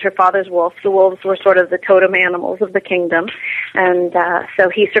Fenrir. It was her father's wolf. The wolves were sort of the totem animals of the kingdom, and so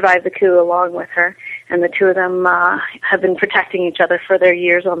he survived the coup along with her, and the two of them have been protecting each other for their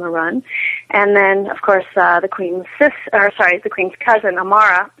years on the run. And then, of course, the queen's cousin,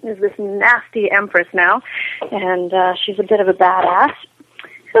 Amara, is this nasty empress now, and she's a bit of a badass.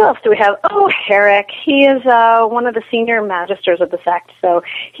 Who else do we have? Oh, Herrick. He is one of the senior magisters of the Sect, so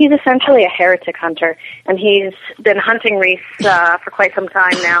he's essentially a heretic hunter, and he's been hunting Riese for quite some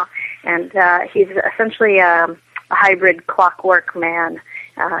time now, and he's essentially a hybrid clockwork man.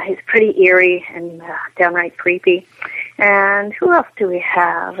 He's pretty eerie and downright creepy. And who else do we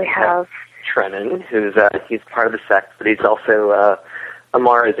have? We have Trennan, he's part of the Sect, but he's also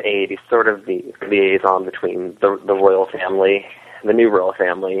Amara's aide. He's sort of the liaison between the royal family, the new royal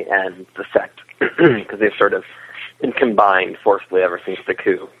family, and the Sect, because they've sort of been combined forcibly ever since the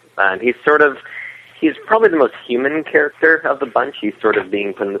coup. And he's probably the most human character of the bunch. He's sort of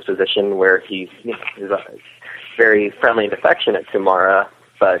being put in this position where he's very friendly and affectionate to Amara,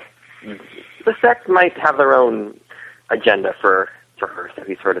 but the Sect might have their own agenda for her, so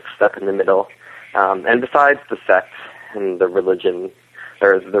he's sort of stuck in the middle. And besides the Sect and the religion,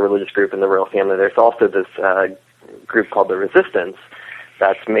 or the religious group and the royal family, there's also this group called the Resistance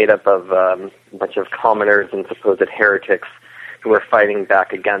that's made up of a bunch of commoners and supposed heretics who are fighting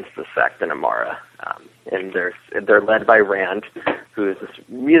back against the Sect and Amara. And they're led by Rand, who is this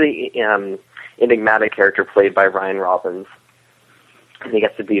really enigmatic character played by Ryan Robbins. And he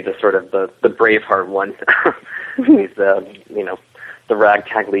gets to be the sort of the Braveheart one. He's the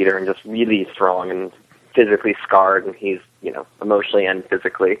ragtag leader and just really strong and physically scarred, and he's emotionally and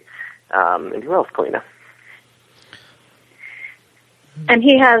physically. And who else, Kaleena? And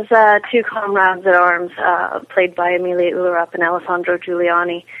he has two comrades at arms, played by Emilia Ullerup and Alessandro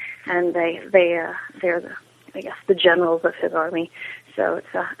Giuliani, and they're the generals of his army. So it's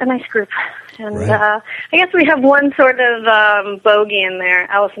a nice group. And right. I guess we have one sort of bogey in there.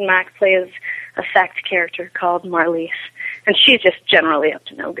 Alison Mack plays a Sect character called Marlise, and she's just generally up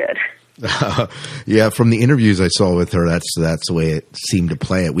to no good. Yeah, from the interviews I saw with her, that's the way it seemed to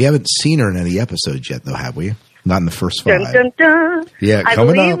play it. We haven't seen her in any episodes yet, though, have we? Not in the first 5. Dun, dun, dun. Yeah, I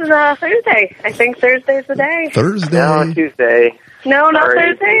coming believe up. Thursday. I think Thursday's the day. Thursday? No, Tuesday. No, not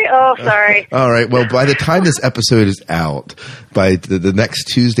Thursday? Oh, sorry. All right. Well, by the time this episode is out, by the next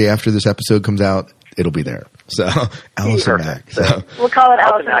Tuesday after this episode comes out, it'll be there. So Allison Mack. So we'll call it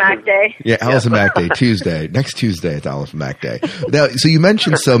Allison Mack Day. Yeah, Allison Mack Day, Tuesday. Next Tuesday, it's Allison Mack Day. Now, so you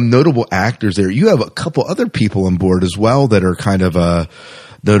mentioned some notable actors there. You have a couple other people on board as well that are kind of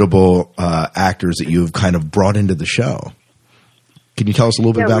notable actors that you've kind of brought into the show. Can you tell us a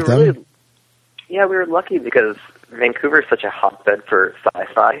little bit about them? Yeah, we were lucky because Vancouver is such a hotbed for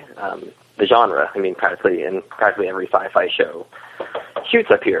sci-fi. The genre, I mean, practically every sci-fi show shoots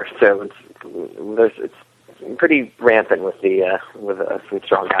up here. So it's pretty rampant with some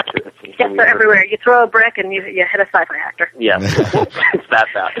strong actors. Yes, they're everywhere. You throw a brick and you hit a sci-fi actor. Yeah, it's that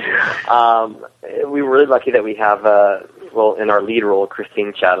bad. We were really lucky that we have, in our lead role,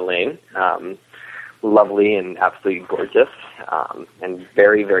 Christine Chatelaine, lovely and absolutely gorgeous, and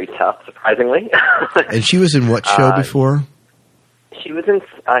very, very tough, surprisingly. And she was in what show before? She was in.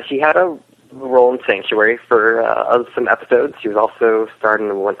 She had a role in Sanctuary for some episodes. She was also starred in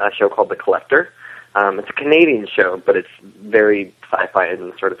a show called The Collector. It's a Canadian show, but it's very sci-fi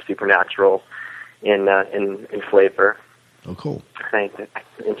and sort of supernatural in flavor. Oh, cool. And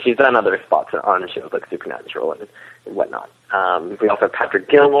she's done other spots on shows like Supernatural and whatnot. We also have Patrick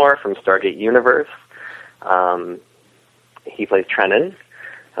Gilmore from Stargate Universe. He plays Trennan.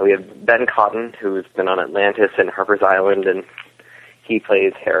 We have Ben Cotton, who's been on Atlantis and Harper's Island, and he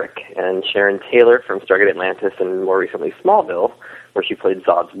plays Herrick. And Sharon Taylor from Stargate Atlantis and more recently Smallville, where she played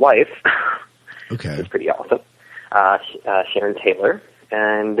Zod's wife. Okay. It's pretty awesome. Sharon Taylor.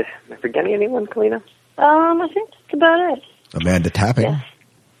 And am I forgetting anyone, Kaleena? I think that's about it. Amanda Tapping. Yes.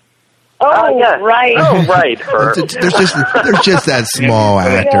 Oh, yes. Right. Oh, right. There's just that small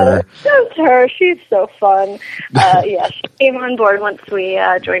actor. Yeah, that's her. She's so fun. Yeah, she came on board once we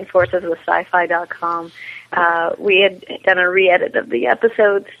joined forces with sci-fi.com. We had done a re-edit of the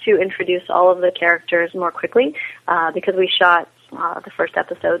episodes to introduce all of the characters more quickly because we shot the first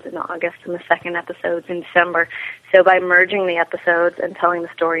episodes in August and the second episodes in December. So by merging the episodes and telling the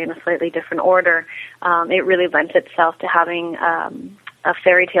story in a slightly different order, it really lent itself to having a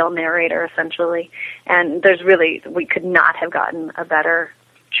fairy tale narrator, essentially. And we could not have gotten a better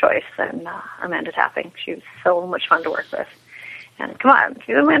choice than Amanda Tapping. She was so much fun to work with. And come on,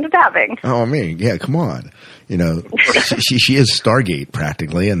 she's Amanda Tapping. Oh, I mean, yeah, come on. You know, she is Stargate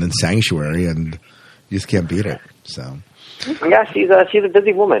practically, and then Sanctuary, and you just can't beat it. So. Yeah, she's a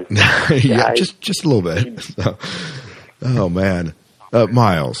busy woman. Yeah, just a little bit. So, oh man,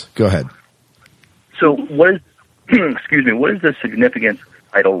 Miles, go ahead. So, what is the significance of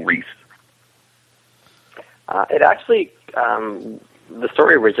the title Riese? It actually, the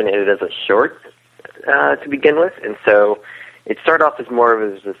story originated as a short to begin with, and so it started off as more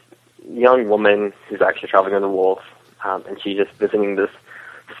of this young woman who's actually traveling on the wolf, and she's just visiting this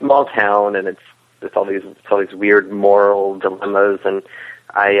small town, and it's all these weird moral dilemmas. And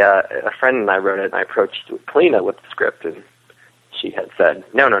a friend and I wrote it, and I approached Kaleena with the script, and she had said,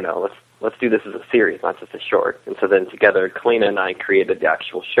 no, let's do this as a series, not just a short. And so then together, Kaleena and I created the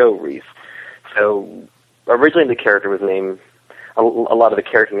actual show Riese. So originally the character was named, a lot of the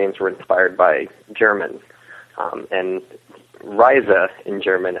character names were inspired by German, and Riese in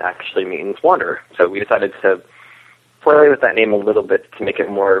German actually means wanderer. So we decided to play with that name a little bit to make it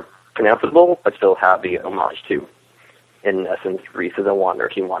more pronounceable, but still have the homage to, in essence, Riese is a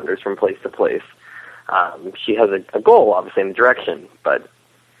wanderer. She wanders from place to place. She has a goal, obviously, in the direction, but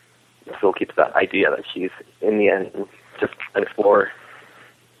still keeps that idea that she's, in the end, just an explorer.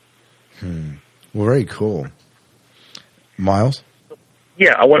 Well, very cool. Miles?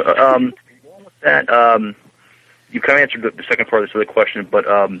 Yeah, I want that. You kind of answered the second part of this other question, but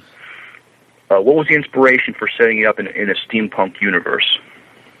what was the inspiration for setting it up in a steampunk universe?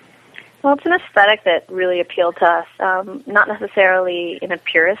 Well, it's an aesthetic that really appealed to us, not necessarily in a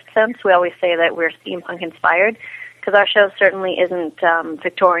purist sense. We always say that we're steampunk inspired, because our show certainly isn't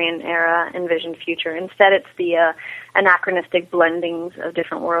Victorian era envisioned future. Instead, it's the anachronistic blendings of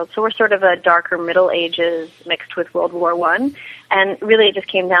different worlds. So we're sort of a darker Middle Ages mixed with World War I. And really it just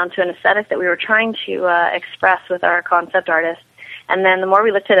came down to an aesthetic that we were trying to express with our concept artist. And then the more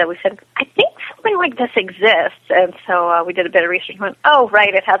we looked at it, we said, I think something like this exists. And so we did a bit of research and went, oh,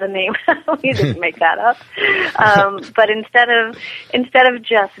 right, it has a name. We didn't make that up. But instead of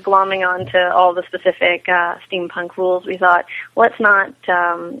just glomming onto all the specific steampunk rules, we thought, let's not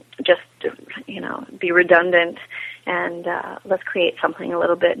just, be redundant, and let's create something a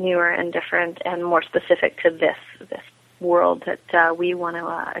little bit newer and different and more specific to this world that we want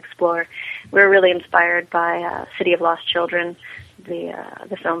to explore. We're really inspired by City of Lost Children,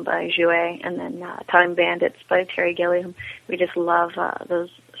 the film by Jouet, and then Time Bandits by Terry Gilliam. We just love those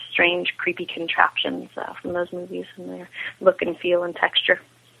strange, creepy contraptions from those movies and their look and feel and texture.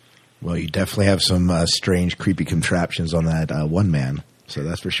 Well, you definitely have some strange, creepy contraptions on that one man. So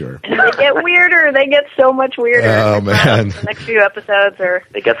that's for sure. They get weirder. They get so much weirder. Oh, man. The next few episodes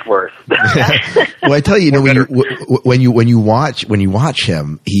it gets worse. Well, I tell you, when you watch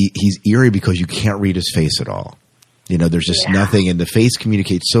him, he's eerie because you can't read his face at all. There's just nothing, and the face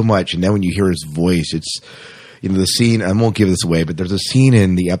communicates so much. And then when you hear his voice, it's the scene. I won't give this away, but there's a scene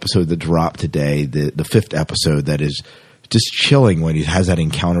in the episode that dropped today, the 5th episode, that is just chilling when he has that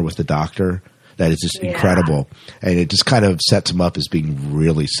encounter with the doctor. That is just incredible. And it just kind of sets him up as being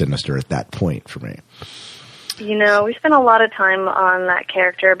really sinister at that point for me. We spent a lot of time on that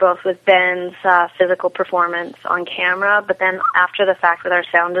character, both with Ben's physical performance on camera, but then after the fact with our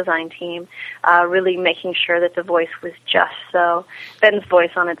sound design team, really making sure that the voice was just so. Ben's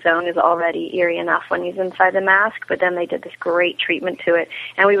voice on its own is already eerie enough when he's inside the mask, but then they did this great treatment to it.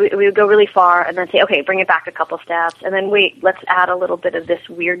 And we would go really far and then say, okay, bring it back a couple steps, and then wait, let's add a little bit of this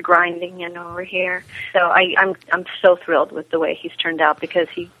weird grinding in over here. So I'm so thrilled with the way he's turned out, because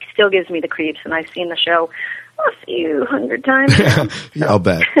he still gives me the creeps, and I've seen the show a few hundred times. Yeah, I'll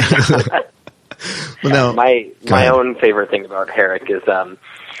bet. Well, now, my own favorite thing about Herrick is the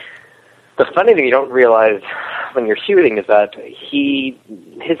funny thing you don't realize when you're shooting is that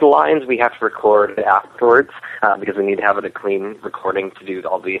his lines we have to record afterwards because we need to have a clean recording to do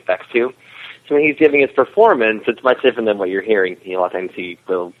all the effects to. So when he's giving his performance, it's much different than what you're hearing. A lot of times he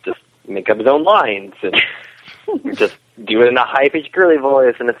will just make up his own lines and just do it in a high-pitched girly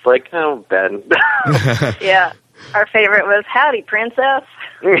voice, and it's like, oh, Ben. Yeah. Our favorite was, howdy, princess.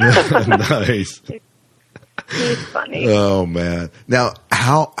 Nice. He's funny. Oh, man. Now,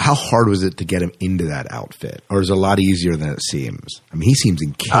 how hard was it to get him into that outfit? Or is it a lot easier than it seems? I mean, he seems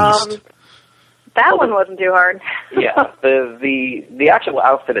encased. That one wasn't too hard. Yeah. The actual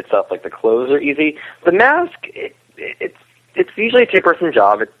outfit itself, like the clothes are easy. The mask, it's usually a 2-person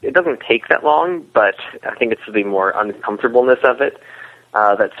job. It doesn't take that long, but I think it's the more uncomfortableness of it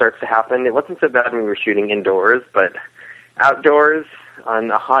that starts to happen. It wasn't so bad when we were shooting indoors, but outdoors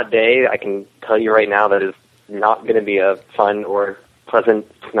on a hot day, I can tell you right now that is not going to be a fun or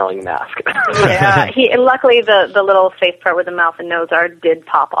pleasant-smelling mask. Yeah, luckily the little face part where the mouth and nose are did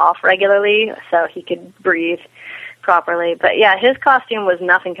pop off regularly, so he could breathe properly. But yeah, his costume was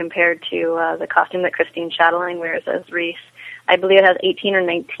nothing compared to the costume that Christine Chatelaine wears as Reese. I believe it has 18 or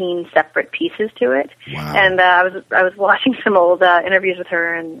 19 separate pieces to it. Wow. And I was watching some old interviews with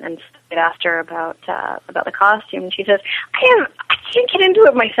her and asked her about the costume, and she says, I can't get into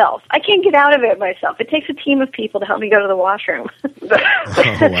it myself. I can't get out of it myself. It takes a team of people to help me go to the washroom.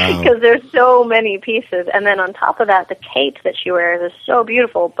 Because there's so many pieces. And then on top of that, the cape that she wears is so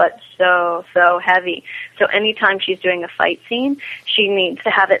beautiful, but so heavy. So anytime she's doing a fight scene, she needs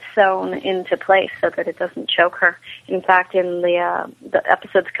to have it sewn into place so that it doesn't choke her. In fact, in the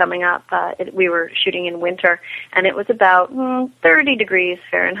episodes coming up, we were shooting in winter, and it was about 30 degrees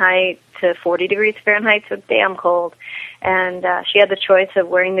Fahrenheit to 40 degrees Fahrenheit, so damn cold. And she had the choice of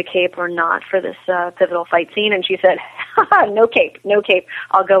wearing the cape or not for this pivotal fight scene, and she said, no cape,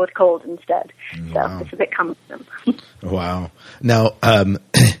 I'll go with cold instead. Wow. So it's a bit cumbersome. Wow. Now,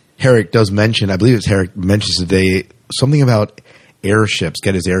 Herrick does mention, I believe it's Herrick mentions today, something about airships,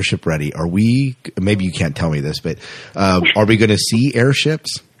 get his airship ready. Are we, maybe you can't tell me this, but are we going to see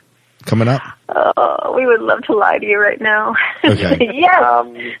airships coming up? We would love to lie to you right now. Okay.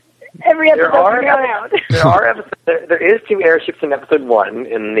 Yes. Every episode out. There is 2 airships in episode 1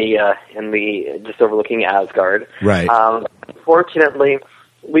 in the just overlooking Asgard. Right. Unfortunately,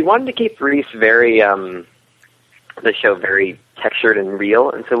 we wanted to keep Reese the show very textured and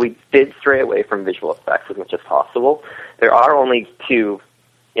real, and so we did stray away from visual effects as much as possible. There are only 2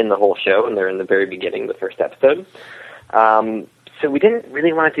 in the whole show, and they're in the very beginning, the first episode. So we didn't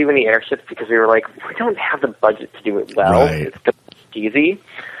really want to do any airships because we were like, we don't have the budget to do it well. Right. It's easy.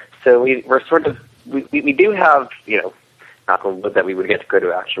 So we're sort of, we do have, knock on wood, that we would get to go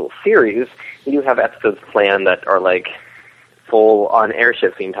to actual series. We do have episodes planned that are like full on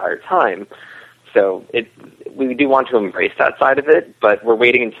airships the entire time. So we do want to embrace that side of it, but we're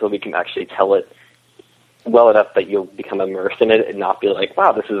waiting until we can actually tell it well enough that you'll become immersed in it and not be like,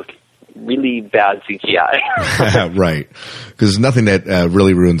 wow, this is really bad CGI. Right. Because there's nothing that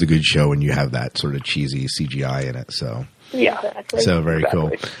really ruins a good show when you have that sort of cheesy CGI in it. So yeah. Exactly. So very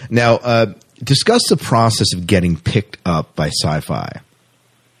cool. Now, discuss the process of getting picked up by SciFi.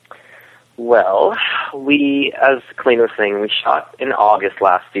 Well, as Kaleena was saying, we shot in August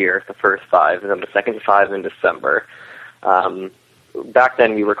last year, the first 5, and then the second 5 in December. Back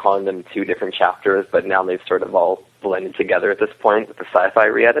then we were calling them 2 different chapters, but now they've sort of all blended together at this point with the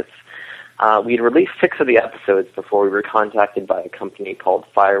SciFi re-edits. We'd released 6 of the episodes before we were contacted by a company called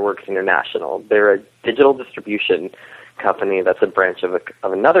Fireworks International. They're a digital distribution company that's a branch of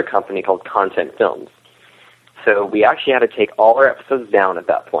another company called Content Films. So we actually had to take all our episodes down at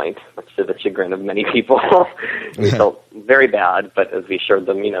that point, much to the chagrin of many people. We felt very bad, but as we assured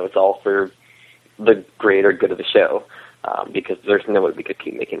them, it's all for the greater good of the show, because there's no way we could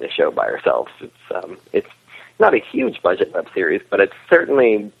keep making the show by ourselves. It's not a huge budget web series, but it's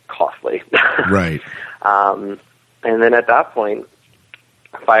certainly costly. Right. And then at that point,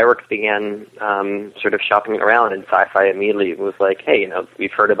 Fireworks began sort of shopping it around, and Sci-Fi immediately was like, hey,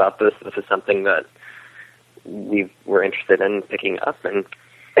 we've heard about this. This is something that we were interested in picking up, and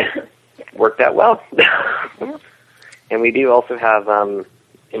worked out well. And we do also have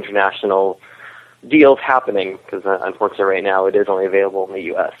international deals happening, because unfortunately right now it is only available in the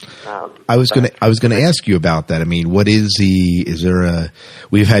U.S. I was going to ask you about that. I mean,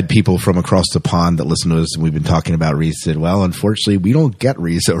 we've had people from across the pond that listen to us, and we've been talking about Riese. Said, well, unfortunately, we don't get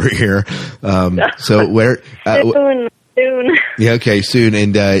Riese over here. So where? Soon. Yeah. Okay. Soon.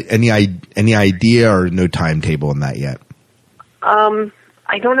 And any idea or no timetable on that yet?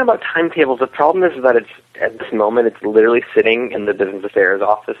 I don't know about timetables. The problem is that at this moment it's literally sitting in the business affairs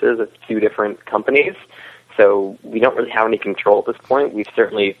offices of 2 different companies. So we don't really have any control at this point. We've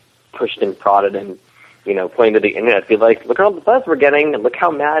certainly pushed and prodded and pointed to the internet, be like, look at all the buzz we're getting, and look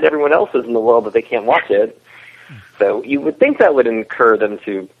how mad everyone else is in the world that they can't watch it. So you would think that would encourage them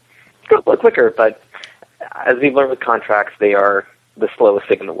to go a little quicker, but as we've learned with contracts, they are the slowest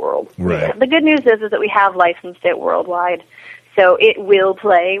thing in the world. Right. The good news is that we have licensed it worldwide, so it will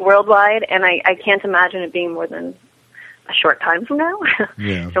play worldwide, and I can't imagine it being more than a short time from now.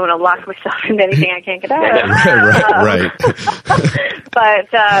 Yeah. Don't want to lock myself into anything I can't get out of. Right.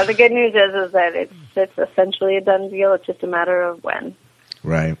 But the good news is that it's essentially a done deal. It's just a matter of when.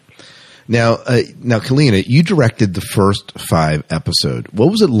 Right. Now, Kaleena, you directed the first 5 episodes. What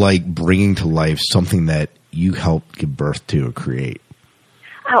was it like bringing to life something that you helped give birth to or create?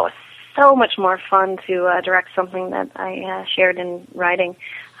 Oh, it's so much more fun to direct something that I shared in writing.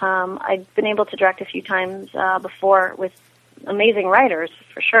 I've been able to direct a few times before with amazing writers,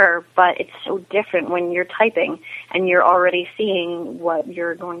 for sure, but it's so different when you're typing and you're already seeing what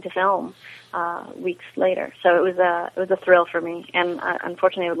you're going to film weeks later. So it was a thrill for me, and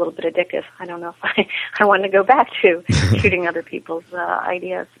unfortunately a little bit addictive. I don't know if I wanted to go back to shooting other people's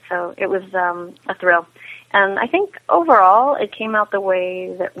ideas. So it was a thrill. And I think overall it came out the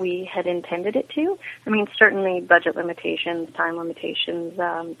way that we had intended it to. I mean, certainly budget limitations, time limitations,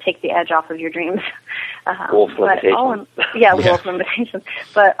 take the edge off of your dreams. Wolf limitations. Wolf limitations.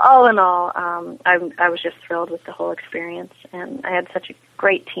 But all in all, I was just thrilled with the whole experience, and I had such a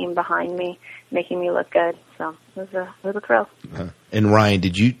great team behind me, making me look good. So it was a thrill. And Ryan,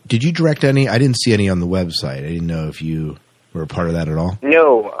 did you direct any? I didn't see any on the website. I didn't know if you were a part of that at all.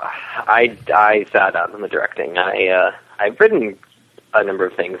 No, I sat out on the directing. I've written a number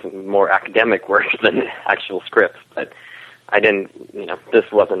of things, more academic work than actual scripts, but I didn't.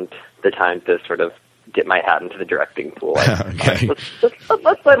 This wasn't the time to sort of dip my hat into the directing pool. Okay.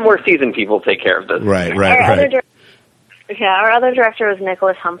 Let's let more seasoned people take care of this. Right. Our other director was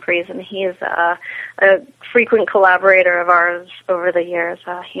Nicholas Humphreys, and he is a frequent collaborator of ours over the years.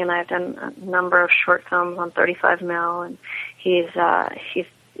 He and I have done a number of short films on 35 mil, and his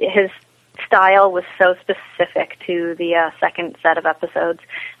style was so specific to the second set of episodes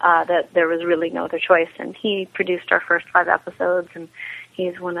that there was really no other choice. And he produced our first 5 episodes, and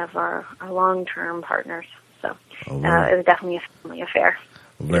he's one of our long-term partners. So it was definitely a family affair.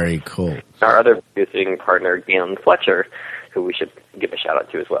 Very cool. Our other producing partner, Galen Fletcher, who we should give a shout-out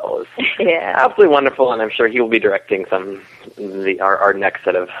to as well, is absolutely wonderful, and I'm sure he will be directing our next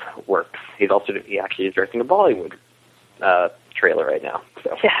set of works. He actually is directing a Bollywood trailer right now.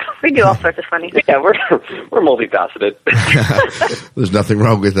 So. Yeah, we do all sorts of funny things. Yeah, we're multifaceted. There's nothing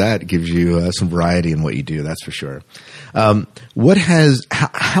wrong with that. It gives you some variety in what you do, that's for sure. How has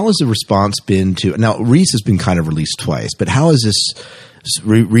the response been to... Now, Riese has been kind of released twice, but how has this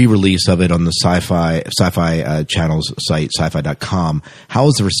re-release of it on the SciFi channel's site, sci-fi.com, how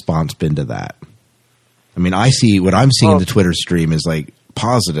has the response been to that? I mean, what I'm seeing in the Twitter stream is like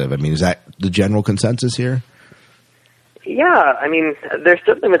positive. I mean, is that the general consensus here? Yeah, I mean, there's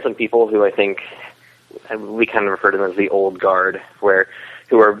certainly been some people who I think we kind of refer to them as the old guard, who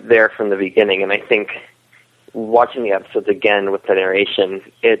are there from the beginning, and I think watching the episodes again with the narration,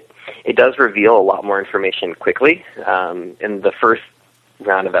 it does reveal a lot more information quickly. In the first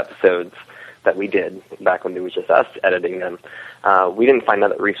round of episodes that we did back when it was just us editing them, we didn't find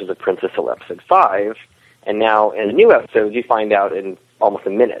out that Riese was a princess till episode 5, and now in the new episodes you find out in almost a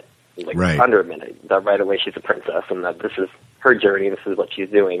minute. like Right. under a minute. That right away she's a princess, and that this is her journey. This is what she's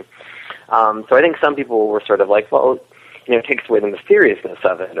doing. So I think some people were sort of like, well, it takes away the mysteriousness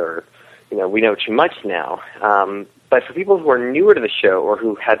of it, or we know too much now. But for people who are newer to the show or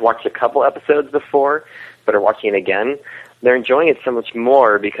who had watched a couple episodes before but are watching it again, they're enjoying it so much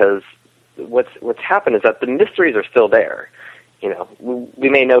more because what's happened is that the mysteries are still there. We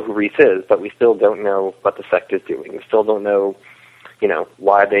may know who Reese is, but we still don't know what the sect is doing. We still don't know,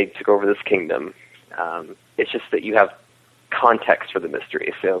 why they took over this kingdom. It's just that you have context for the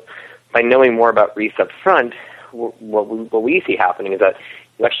mystery. So by knowing more about Reese up front, what we see happening is that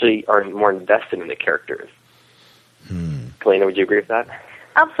you actually are more invested in the characters. Kaleena, would you agree with that?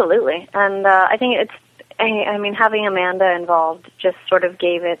 Absolutely. And I think having Amanda involved just sort of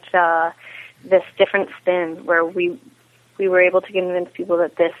gave it this different spin where we were able to convince people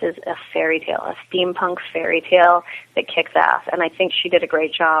that this is a fairy tale, a steampunk fairy tale that kicks ass. And I think she did a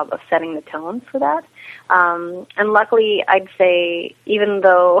great job of setting the tone for that. And luckily, I'd say, even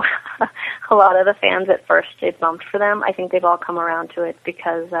though a lot of the fans at first, it bumped for them, I think they've all come around to it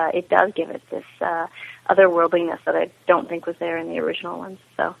because it does give it this otherworldliness that I don't think was there in the original ones.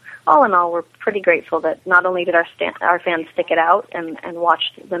 So all in all, we're pretty grateful that not only did our fans stick it out and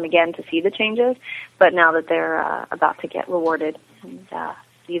watch them again to see the changes, but now that they're about to get rewarded and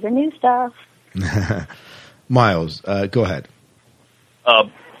see the new stuff. Miles, go ahead.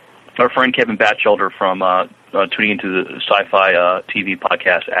 Our friend Kevin Batchelder from tuning into the Sci-Fi TV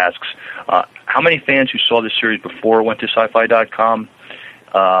podcast asks, how many fans who saw this series before went to sci-fi.com?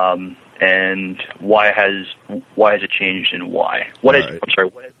 And why has it changed and why? What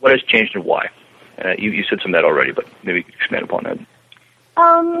has changed and why? You said some of that already, but maybe expand upon that.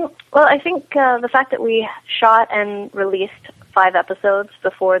 Well, I think the fact that we shot and released 5 episodes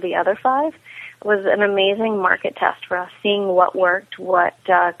before the other 5 was an amazing market test for us, seeing what worked, what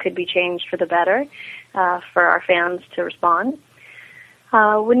could be changed for the better for our fans to respond.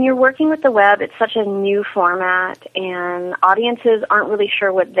 When you're working with the web, it's such a new format, and audiences aren't really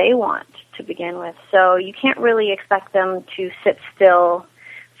sure what they want to begin with. So you can't really expect them to sit still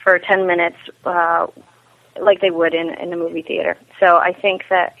for 10 minutes like they would in a movie theater. So I think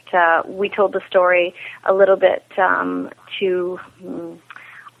that we told the story a little bit too...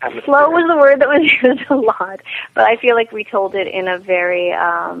 slow was the word that was used a lot, but I feel like we told it in a very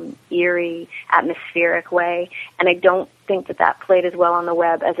eerie, atmospheric way, and I don't think that played as well on the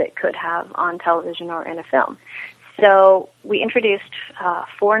web as it could have on television or in a film. So we introduced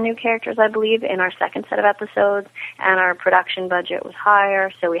 4 new characters, I believe, in our second set of episodes, and our production budget was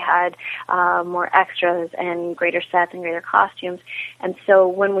higher, so we had more extras and greater sets and greater costumes. And so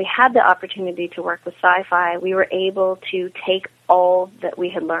when we had the opportunity to work with Sci-Fi, we were able to take all that we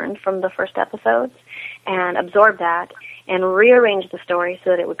had learned from the first episodes and absorb that and rearrange the story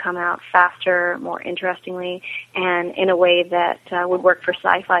so that it would come out faster, more interestingly, and in a way that would work for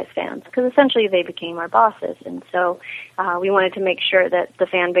Sci-Fi's fans, because essentially they became our bosses. And so we wanted to make sure that the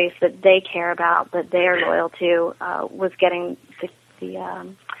fan base that they care about, that they are loyal to, was getting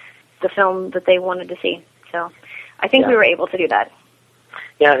the film that they wanted to see. So I think we were able to do that.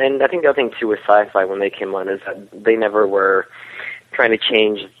 Yeah, and I think the other thing, too, with Sci-Fi when they came on is that they never were trying to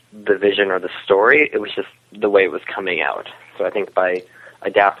change the vision or the story. It was just the way it was coming out. So I think by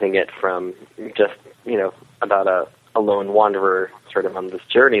adapting it from just, about a lone wanderer sort of on this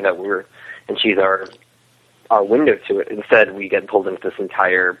journey that and she's our window to it, instead we get pulled into this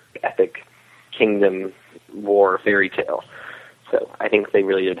entire epic kingdom war fairy tale. So I think they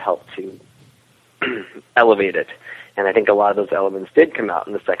really did help to elevate it. And I think a lot of those elements did come out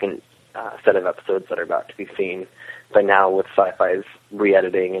in the second set of episodes that are about to be seen. But now with Sci-Fi's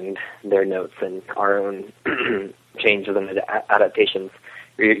re-editing and their notes and our own changes and adaptations,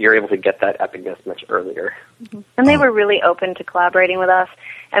 you're able to get that epicness much earlier. Mm-hmm. And they were really open to collaborating with us,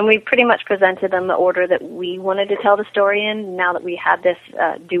 and we pretty much presented them the order that we wanted to tell the story in, now that we had this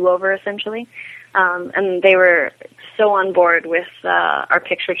do-over, essentially. And they were so on board with our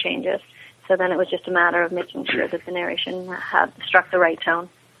picture changes. So then it was just a matter of making sure that the narration had struck the right tone.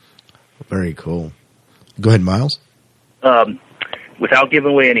 Very cool. Go ahead, Miles. Without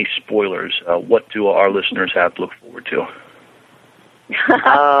giving away any spoilers, what do our listeners have to look forward to?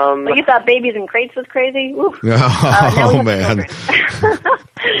 Well, you thought babies in crates was crazy? Oh, man.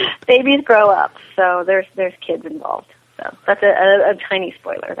 Babies grow up, so there's kids involved. So that's a tiny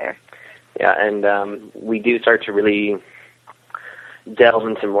spoiler there. Yeah, and we do start to really delve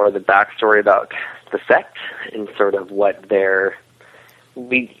into more of the backstory about the sect and sort of what there's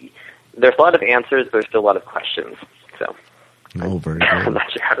a lot of answers, but there's still a lot of questions. So, very good. I'm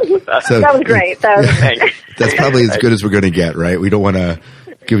not sure how to put that. That was great. That was great. That's probably as good as we're going to get, right? We don't want to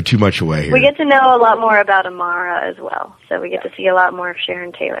give too much away here. We get to know a lot more about Amara as well, so we get to see a lot more of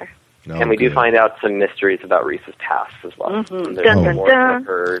Sharon Taylor. And we do find out some mysteries about Reese's past as well. Mm-hmm. There's more of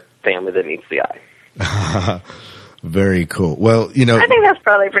her family that meets the eye. Very cool. Well, I think that's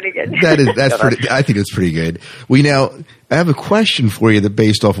probably pretty good. That's pretty. I think it's pretty good. I have a question for you that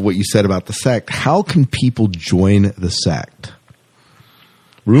based off of what you said about the sect. How can people join the sect?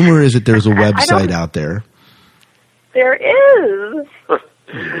 Rumor is that there's a website out there. There is.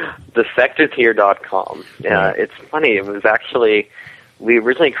 thesectishere.com. It's funny. It was actually, we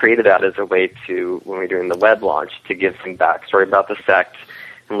originally created that as a way to, when we were doing the web launch, to give some backstory about the sect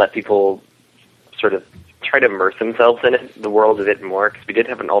and let people sort of try to immerse themselves in it, the world a bit more, because we did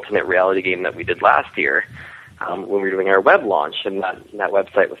have an alternate reality game that we did last year when we were doing our web launch, and that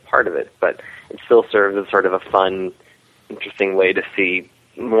website was part of it. But it still serves as sort of a fun, interesting way to see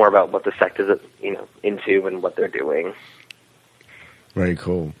more about what the sect is, into and what they're doing. Very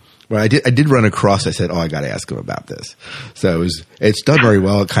cool. Well, I did run across. I said, "Oh, I got to ask him about this." So it's done very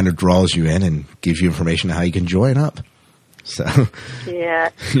well. It kind of draws you in and gives you information on how you can join up. So yeah,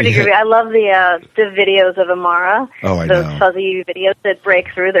 pretty good. I love the videos of Amara. Oh, I those know. fuzzy videos that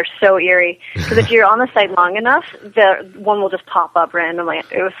break through. They're so eerie because if you're on the site long enough, the one will just pop up randomly.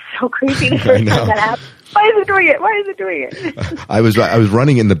 It was so creepy the first time that happened. Why is it doing it? Why is it doing it? I was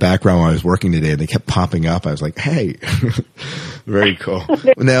running in the background while I was working today, and they kept popping up. I was like, "Hey, very cool."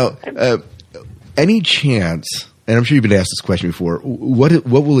 Now, any chance? And I'm sure you've been asked this question before. What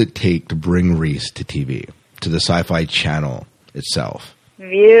will it take to bring Riese to TV, to the Sci-Fi channel itself?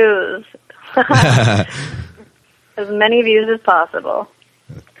 Views. As many views as possible.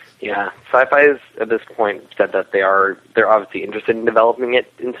 Yeah, Sci-Fi has at this point said that they're obviously interested in developing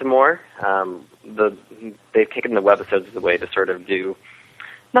it into more. They've taken the webisodes as a way to sort of do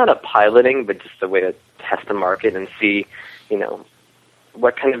not a piloting, but just a way to test the market and see,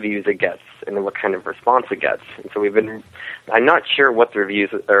 what kind of views it gets and what kind of response it gets. And so I'm not sure what the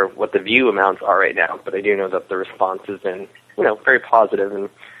reviews or what the view amounts are right now, but I do know that the response has been, very positive and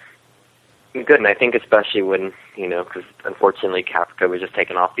good. And I think especially when, because unfortunately Caprica was just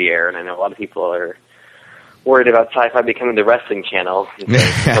taken off the air, and I know a lot of people are worried about Sci-Fi becoming the wrestling channel. So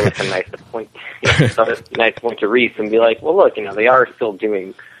it's a nice point to Riese and be like, well, look, they are still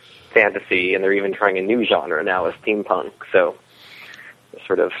doing fantasy, and they're even trying a new genre now as steampunk. So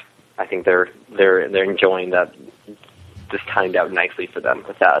sort of, I think they're enjoying that. Just timed out nicely for them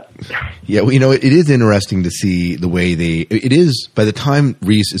with that. Yeah, well, it is interesting to see the way it is, by the time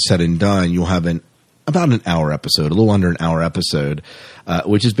Riese is said and done, you'll have about an hour episode, a little under an hour episode,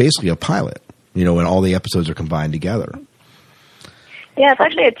 which is basically a pilot, when all the episodes are combined together. Yeah, it's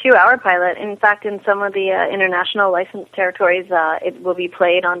actually a 2-hour pilot. In fact, in some of the international licensed territories, it will be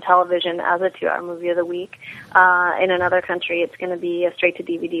played on television as a 2-hour movie of the week. In another country, it's going to be a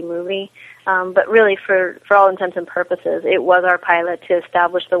straight-to-DVD movie. But really, for all intents and purposes, it was our pilot to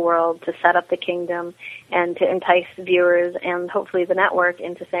establish the world, to set up the kingdom, and to entice viewers and hopefully the network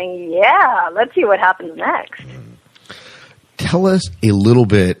into saying, yeah, let's see what happens next. Tell us a little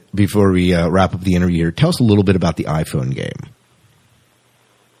bit, before we wrap up the interview here, tell us a little bit about the iPhone game.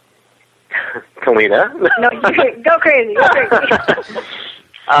 Kaleena? No, go crazy. The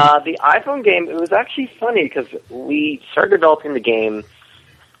iPhone game, it was actually funny because we started developing the game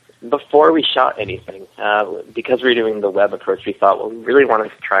before we shot anything. Because we were doing the web approach, we thought, well, we really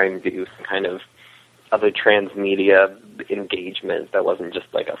wanted to try and do some kind of other transmedia engagement that wasn't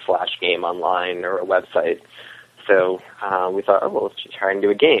just like a flash game online or a website. So we thought, well, let's just try and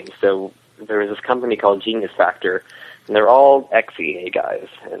do a game. So there was this company called Genius Factor, and they're all ex-EA guys,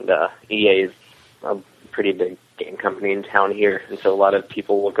 and EA is a pretty big game company in town here, and so a lot of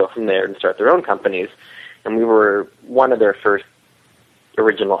people will go from there and start their own companies, and we were one of their first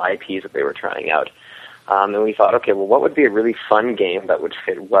original IPs that they were trying out. And we thought, okay, well, what would be a really fun game that would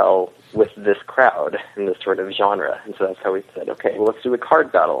fit well with this crowd and this sort of genre? And so that's how we said, okay, well, let's do a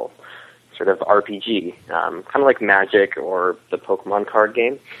card battle, sort of RPG, kind of like Magic or the Pokemon card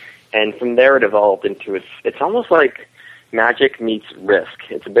game. And from there it evolved into, it's almost like Magic meets Risk.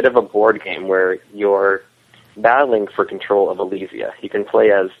 It's a bit of a board game where you're battling for control of Elysia. You can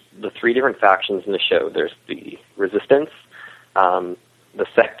play as the 3 different factions in the show. There's the Resistance, the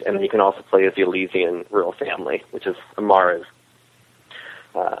Sect, and then you can also play as the Elysian royal family, which is Amara's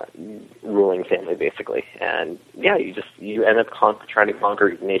ruling family, basically. And yeah, you end up trying to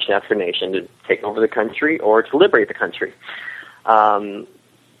conquer nation after nation to take over the country or to liberate the country. And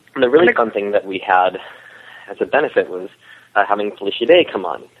the really fun thing that we had as a benefit was having Felicia Day come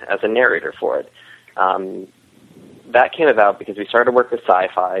on as a narrator for it. That came about because we started to work with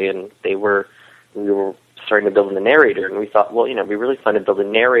SciFi, and we were starting to build in the narrator, and we thought, well, it'd be really fun to build a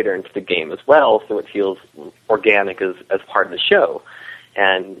narrator into the game as well, so it feels organic as part of the show.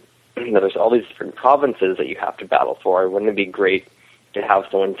 And there's all these different provinces that you have to battle for. Wouldn't it be great to have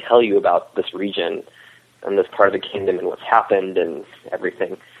someone tell you about this region and this part of the kingdom and what's happened and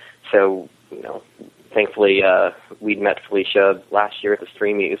everything? So, thankfully, we'd met Felicia last year at the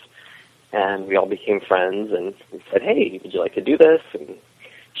Streamies, and we all became friends, and we said, hey, would you like to do this? And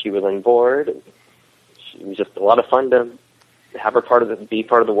she was on board, and it was just a lot of fun to have her be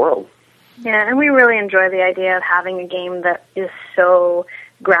part of the world. Yeah, and we really enjoy the idea of having a game that is so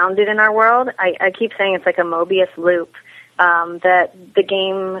grounded in our world. I keep saying it's like a Mobius loop, that the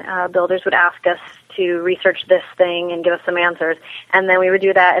game builders would ask us to research this thing and give us some answers, and then we would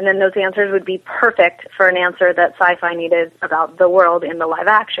do that, and then those answers would be perfect for an answer that sci-fi needed about the world in the live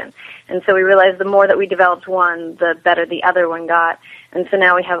action. And so we realized the more that we developed one, the better the other one got. And so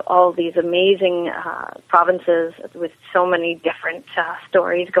now we have all these amazing provinces with so many different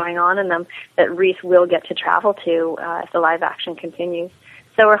stories going on in them that Riese will get to travel to if the live action continues.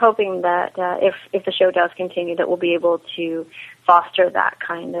 So we're hoping that if the show does continue, that we'll be able to foster that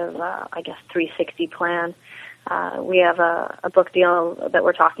kind of, 360 plan. We have a book deal that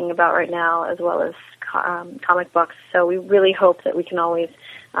we're talking about right now, as well as comic books. So we really hope that we can always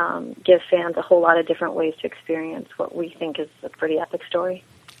give fans a whole lot of different ways to experience what we think is a pretty epic story.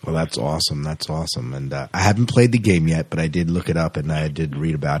 Well, that's awesome. That's awesome. And I haven't played the game yet, but I did look it up and I did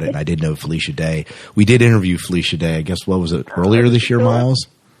read about it. And I did know Felicia Day. We did interview Felicia Day, I guess, what was it, earlier this year, Miles?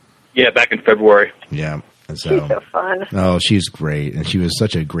 Yeah, back in February. Yeah. And so, she's so fun. Oh, she's great. And she was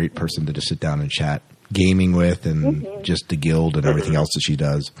such a great person to just sit down and chat gaming with and just the guild and everything else that she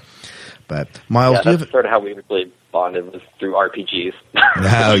does. But, Miles, do you have... sort of how we really bonded, was through RPGs.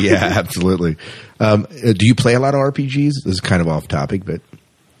 Oh, yeah, absolutely. Do you play a lot of RPGs? This is kind of off topic, but...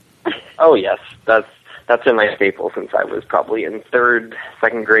 Oh, yes. That's been my staple since I was probably in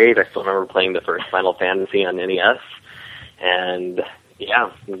second grade. I still remember playing the first Final Fantasy on NES. And,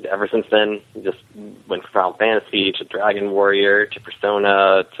 yeah, ever since then, just went from Final Fantasy to Dragon Warrior to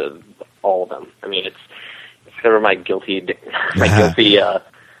Persona to all of them. I mean, it's sort of my guilty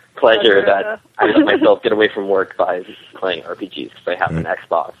pleasure that I let myself get away from work by playing RPGs because I have an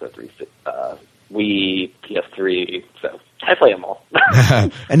Xbox, a Wii, PS3, so I play them all.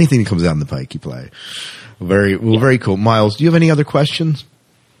 Anything that comes down the pike, you play. Very cool. Miles, do you have any other questions?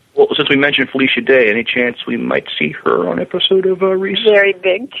 Well, since we mentioned Felicia Day, any chance we might see her on an episode of Riese? Very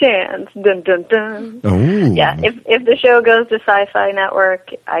big chance. Dun, dun, dun. Oh. Yeah, if the show goes to Sci-Fi Network,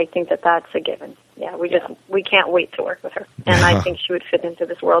 I think that's a given. Yeah, we can't wait to work with her. And I think she would fit into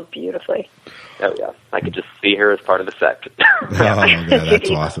this world beautifully. Oh, yeah. I could just see her as part of the sect. Yeah,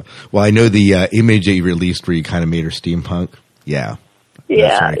 that's awesome. Well, I know the image that you released where you kind of made her steampunk. Yeah.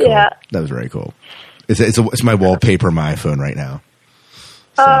 Yeah, cool. yeah. That was very cool. It's my wallpaper on my iPhone right now.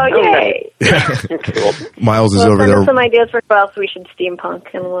 So. Oh, yay. Cool. Miles is over send there. us some ideas for what else we should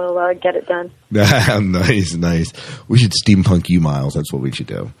steampunk, and we'll get it done. Nice. We should steampunk you, Miles. That's what we should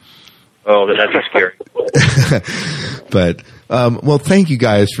do. Oh, that's scary. But, well, thank you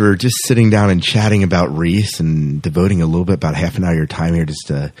guys for just sitting down and chatting about Riese and devoting a little bit, about half an hour of your time here just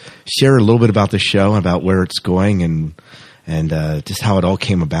to share a little bit about the show and about where it's going and just how it all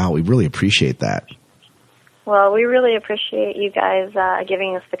came about. We really appreciate that. Well, we really appreciate you guys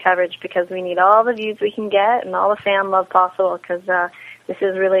giving us the coverage because we need all the views we can get and all the fan love possible because this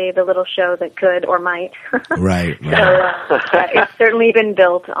is really the little show that could or might. Right. So it's certainly been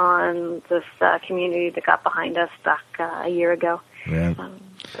built on this community that got behind us back a year ago. Yeah.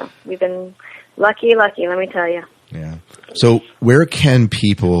 So we've been lucky, let me tell you. Yeah. So where can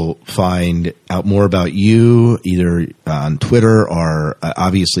people find out more about you, either on Twitter or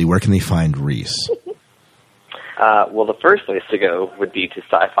obviously where can they find Riese? Well, the first place to go would be to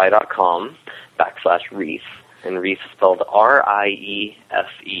sci-fi.com/Riese, and Riese is spelled Riese.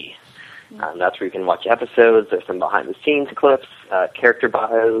 That's where you can watch episodes. There's some behind-the-scenes clips, character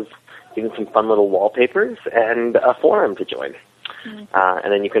bios, even some fun little wallpapers, and a forum to join.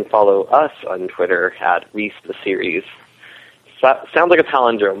 And then you can follow us on Twitter at Riese the Series. Sounds like a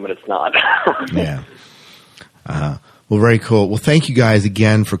palindrome, but it's not. Yeah. Well, very cool. Well, thank you guys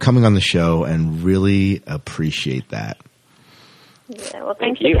again for coming on the show and really appreciate that. Yeah, well,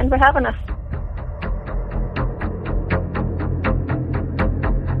 thank you again for having us.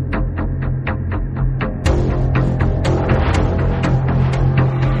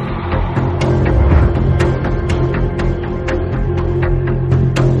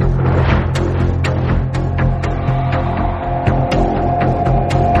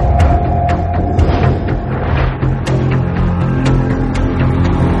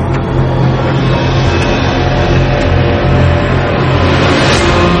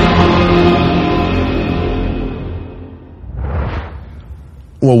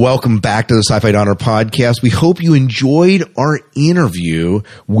 welcome back to the Sci-Fi Diner podcast. We hope you enjoyed our interview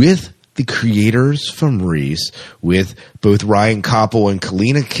with the creators from Riese, with both Ryan Copple and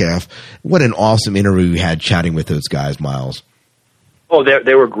Kaleena Kiff. What an awesome interview we had chatting with those guys, Miles. Oh,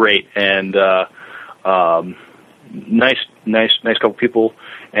 they were great, and nice couple people,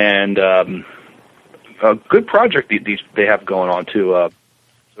 and a good project they have going on too.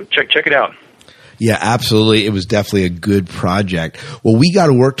 So check it out. Yeah, absolutely. It was definitely a good project. Well, we got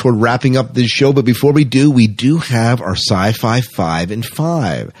to work toward wrapping up this show, but before we do have our SciFi 5 and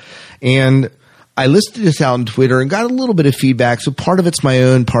 5. And I listed this out on Twitter and got a little bit of feedback. So part of it's my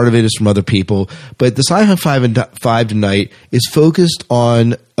own, part of it is from other people. But the SciFi 5 and 5 tonight is focused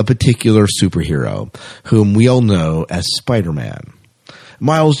on a particular superhero whom we all know as Spider-Man.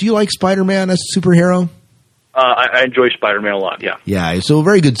 Miles, do you like Spider-Man as a superhero? I enjoy Spider-Man a lot, yeah. Yeah, so a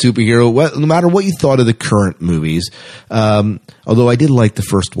very good superhero, no matter what you thought of the current movies. Although I did like the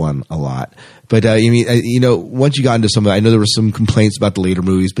first one a lot. But, once you got into some of that, I know there were some complaints about the later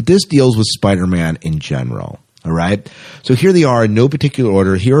movies, but this deals with Spider-Man in general. All right? So here they are in no particular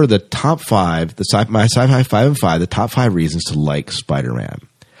order. Here are the top 5, my SciFi 5 and 5, the top 5 reasons to like Spider-Man.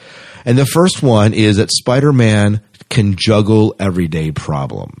 And the first one is that Spider-Man can juggle everyday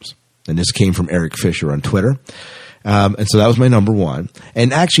problems. And this came from Eric Fisher on Twitter. And so that was my number 1.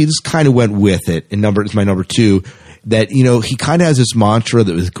 And actually, this kind of went with it. And it's my number 2, that, he kind of has this mantra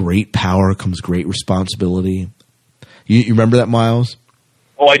that with great power comes great responsibility. You remember that, Miles?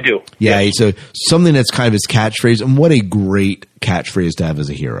 Oh, I do. Yeah, yes. So something that's kind of his catchphrase. And what a great catchphrase to have as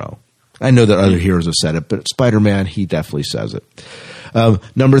a hero. I know that other heroes have said it, but Spider-Man, he definitely says it.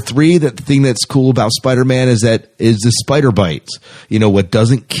 Number 3, the thing that's cool about Spider-Man is the spider bites. What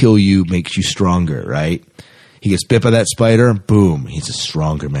doesn't kill you makes you stronger, right? He gets bit by that spider, boom, he's a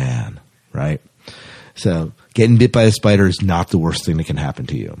stronger man, right? So getting bit by a spider is not the worst thing that can happen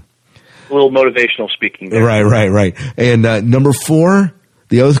to you. A little motivational speaking there. Right. And number 4,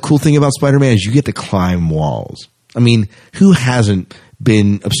 the other cool thing about Spider-Man is you get to climb walls. I mean, who hasn't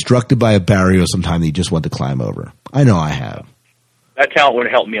been obstructed by a barrier sometime that you just want to climb over? I know I have. That talent would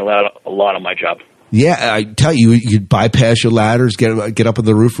help me a lot on my job. Yeah, I tell you, you'd bypass your ladders, get up on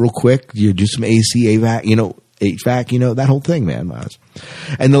the roof real quick. You do some AC, HVAC, that whole thing, man.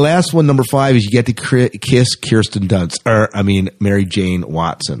 And the last one, number 5, is you get to kiss Kirsten Dunst, Mary Jane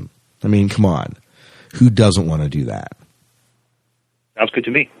Watson. I mean, come on, who doesn't want to do that? Sounds good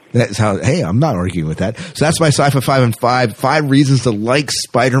to me. That's how. Hey, I'm not arguing with that. So that's my SciFi 5 and 5. 5 reasons to like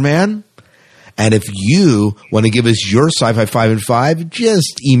Spider-Man. And if you want to give us your SciFi 5 and 5,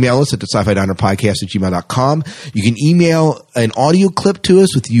 just email us at the SciFi Diner Podcast at gmail.com. You can email an audio clip to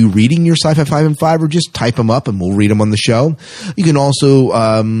us with you reading your SciFi 5 and 5, or just type them up and we'll read them on the show. You can also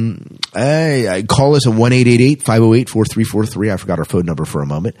call us at 1-888-508-4343. I forgot our phone number for a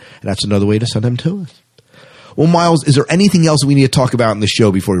moment. And that's another way to send them to us. Well, Miles, is there anything else we need to talk about in the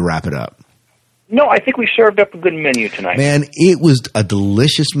show before we wrap it up? No, I think we served up a good menu tonight. Man, it was a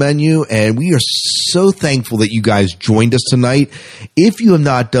delicious menu, and we are so thankful that you guys joined us tonight. If you have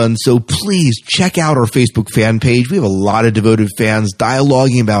not done so, please check out our Facebook fan page. We have a lot of devoted fans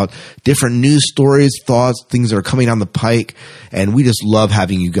dialoguing about different news stories, thoughts, things that are coming down the pike, and we just love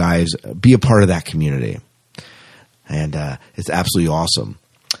having you guys be a part of that community. And it's absolutely awesome.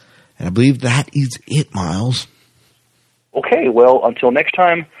 And I believe that is it, Miles. Okay, well, until next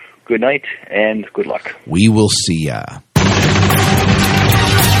time, good night and good luck. We will see ya.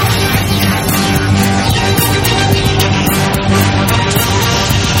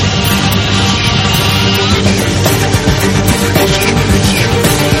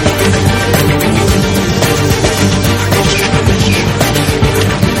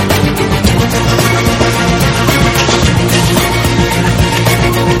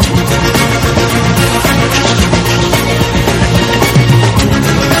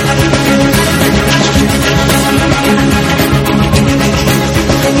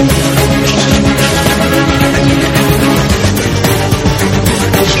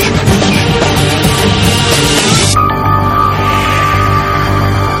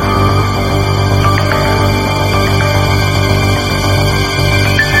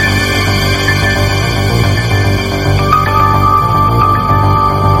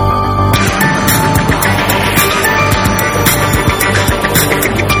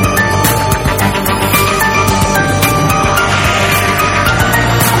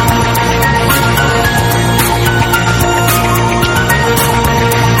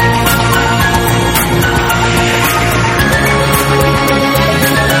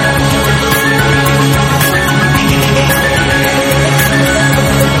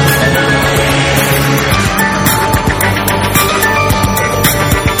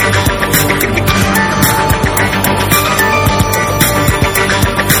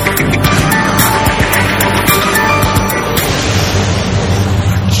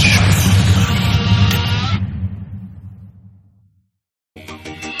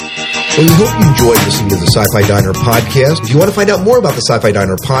 And we hope you enjoyed listening to the Sci-Fi Diner podcast. If you want to find out more about the Sci-Fi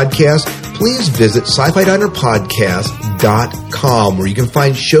Diner podcast, please visit sci-fi-dinerpodcast.com, where you can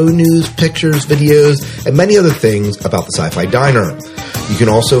find show news, pictures, videos, and many other things about the Sci-Fi Diner. You can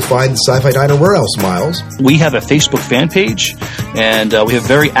also find the Sci-Fi Diner where else, Miles? We have a Facebook fan page, and we have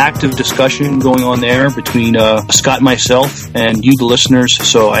very active discussion going on there between Scott and myself and you, the listeners.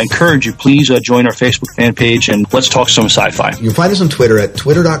 So I encourage you, please join our Facebook fan page, and let's talk some sci-fi. You can find us on Twitter at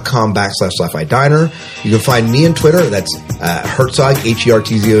twitter.com/Sci-Fi Diner. You can find me on Twitter. That's Herzog,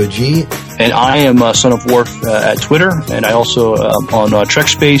 Hertzog. And I am Son of Worf at Twitter, and I also on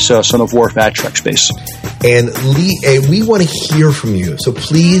TrekSpace, Son of Worf at TrekSpace. And we want to hear from you, so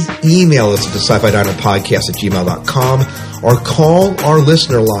please email us at the Sci-Fi Diner Podcast at gmail.com or call our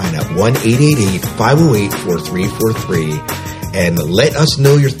listener line at 1-888-508-4343 and let us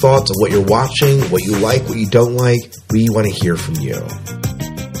know your thoughts on what you're watching, what you like, what you don't like. We want to hear from you.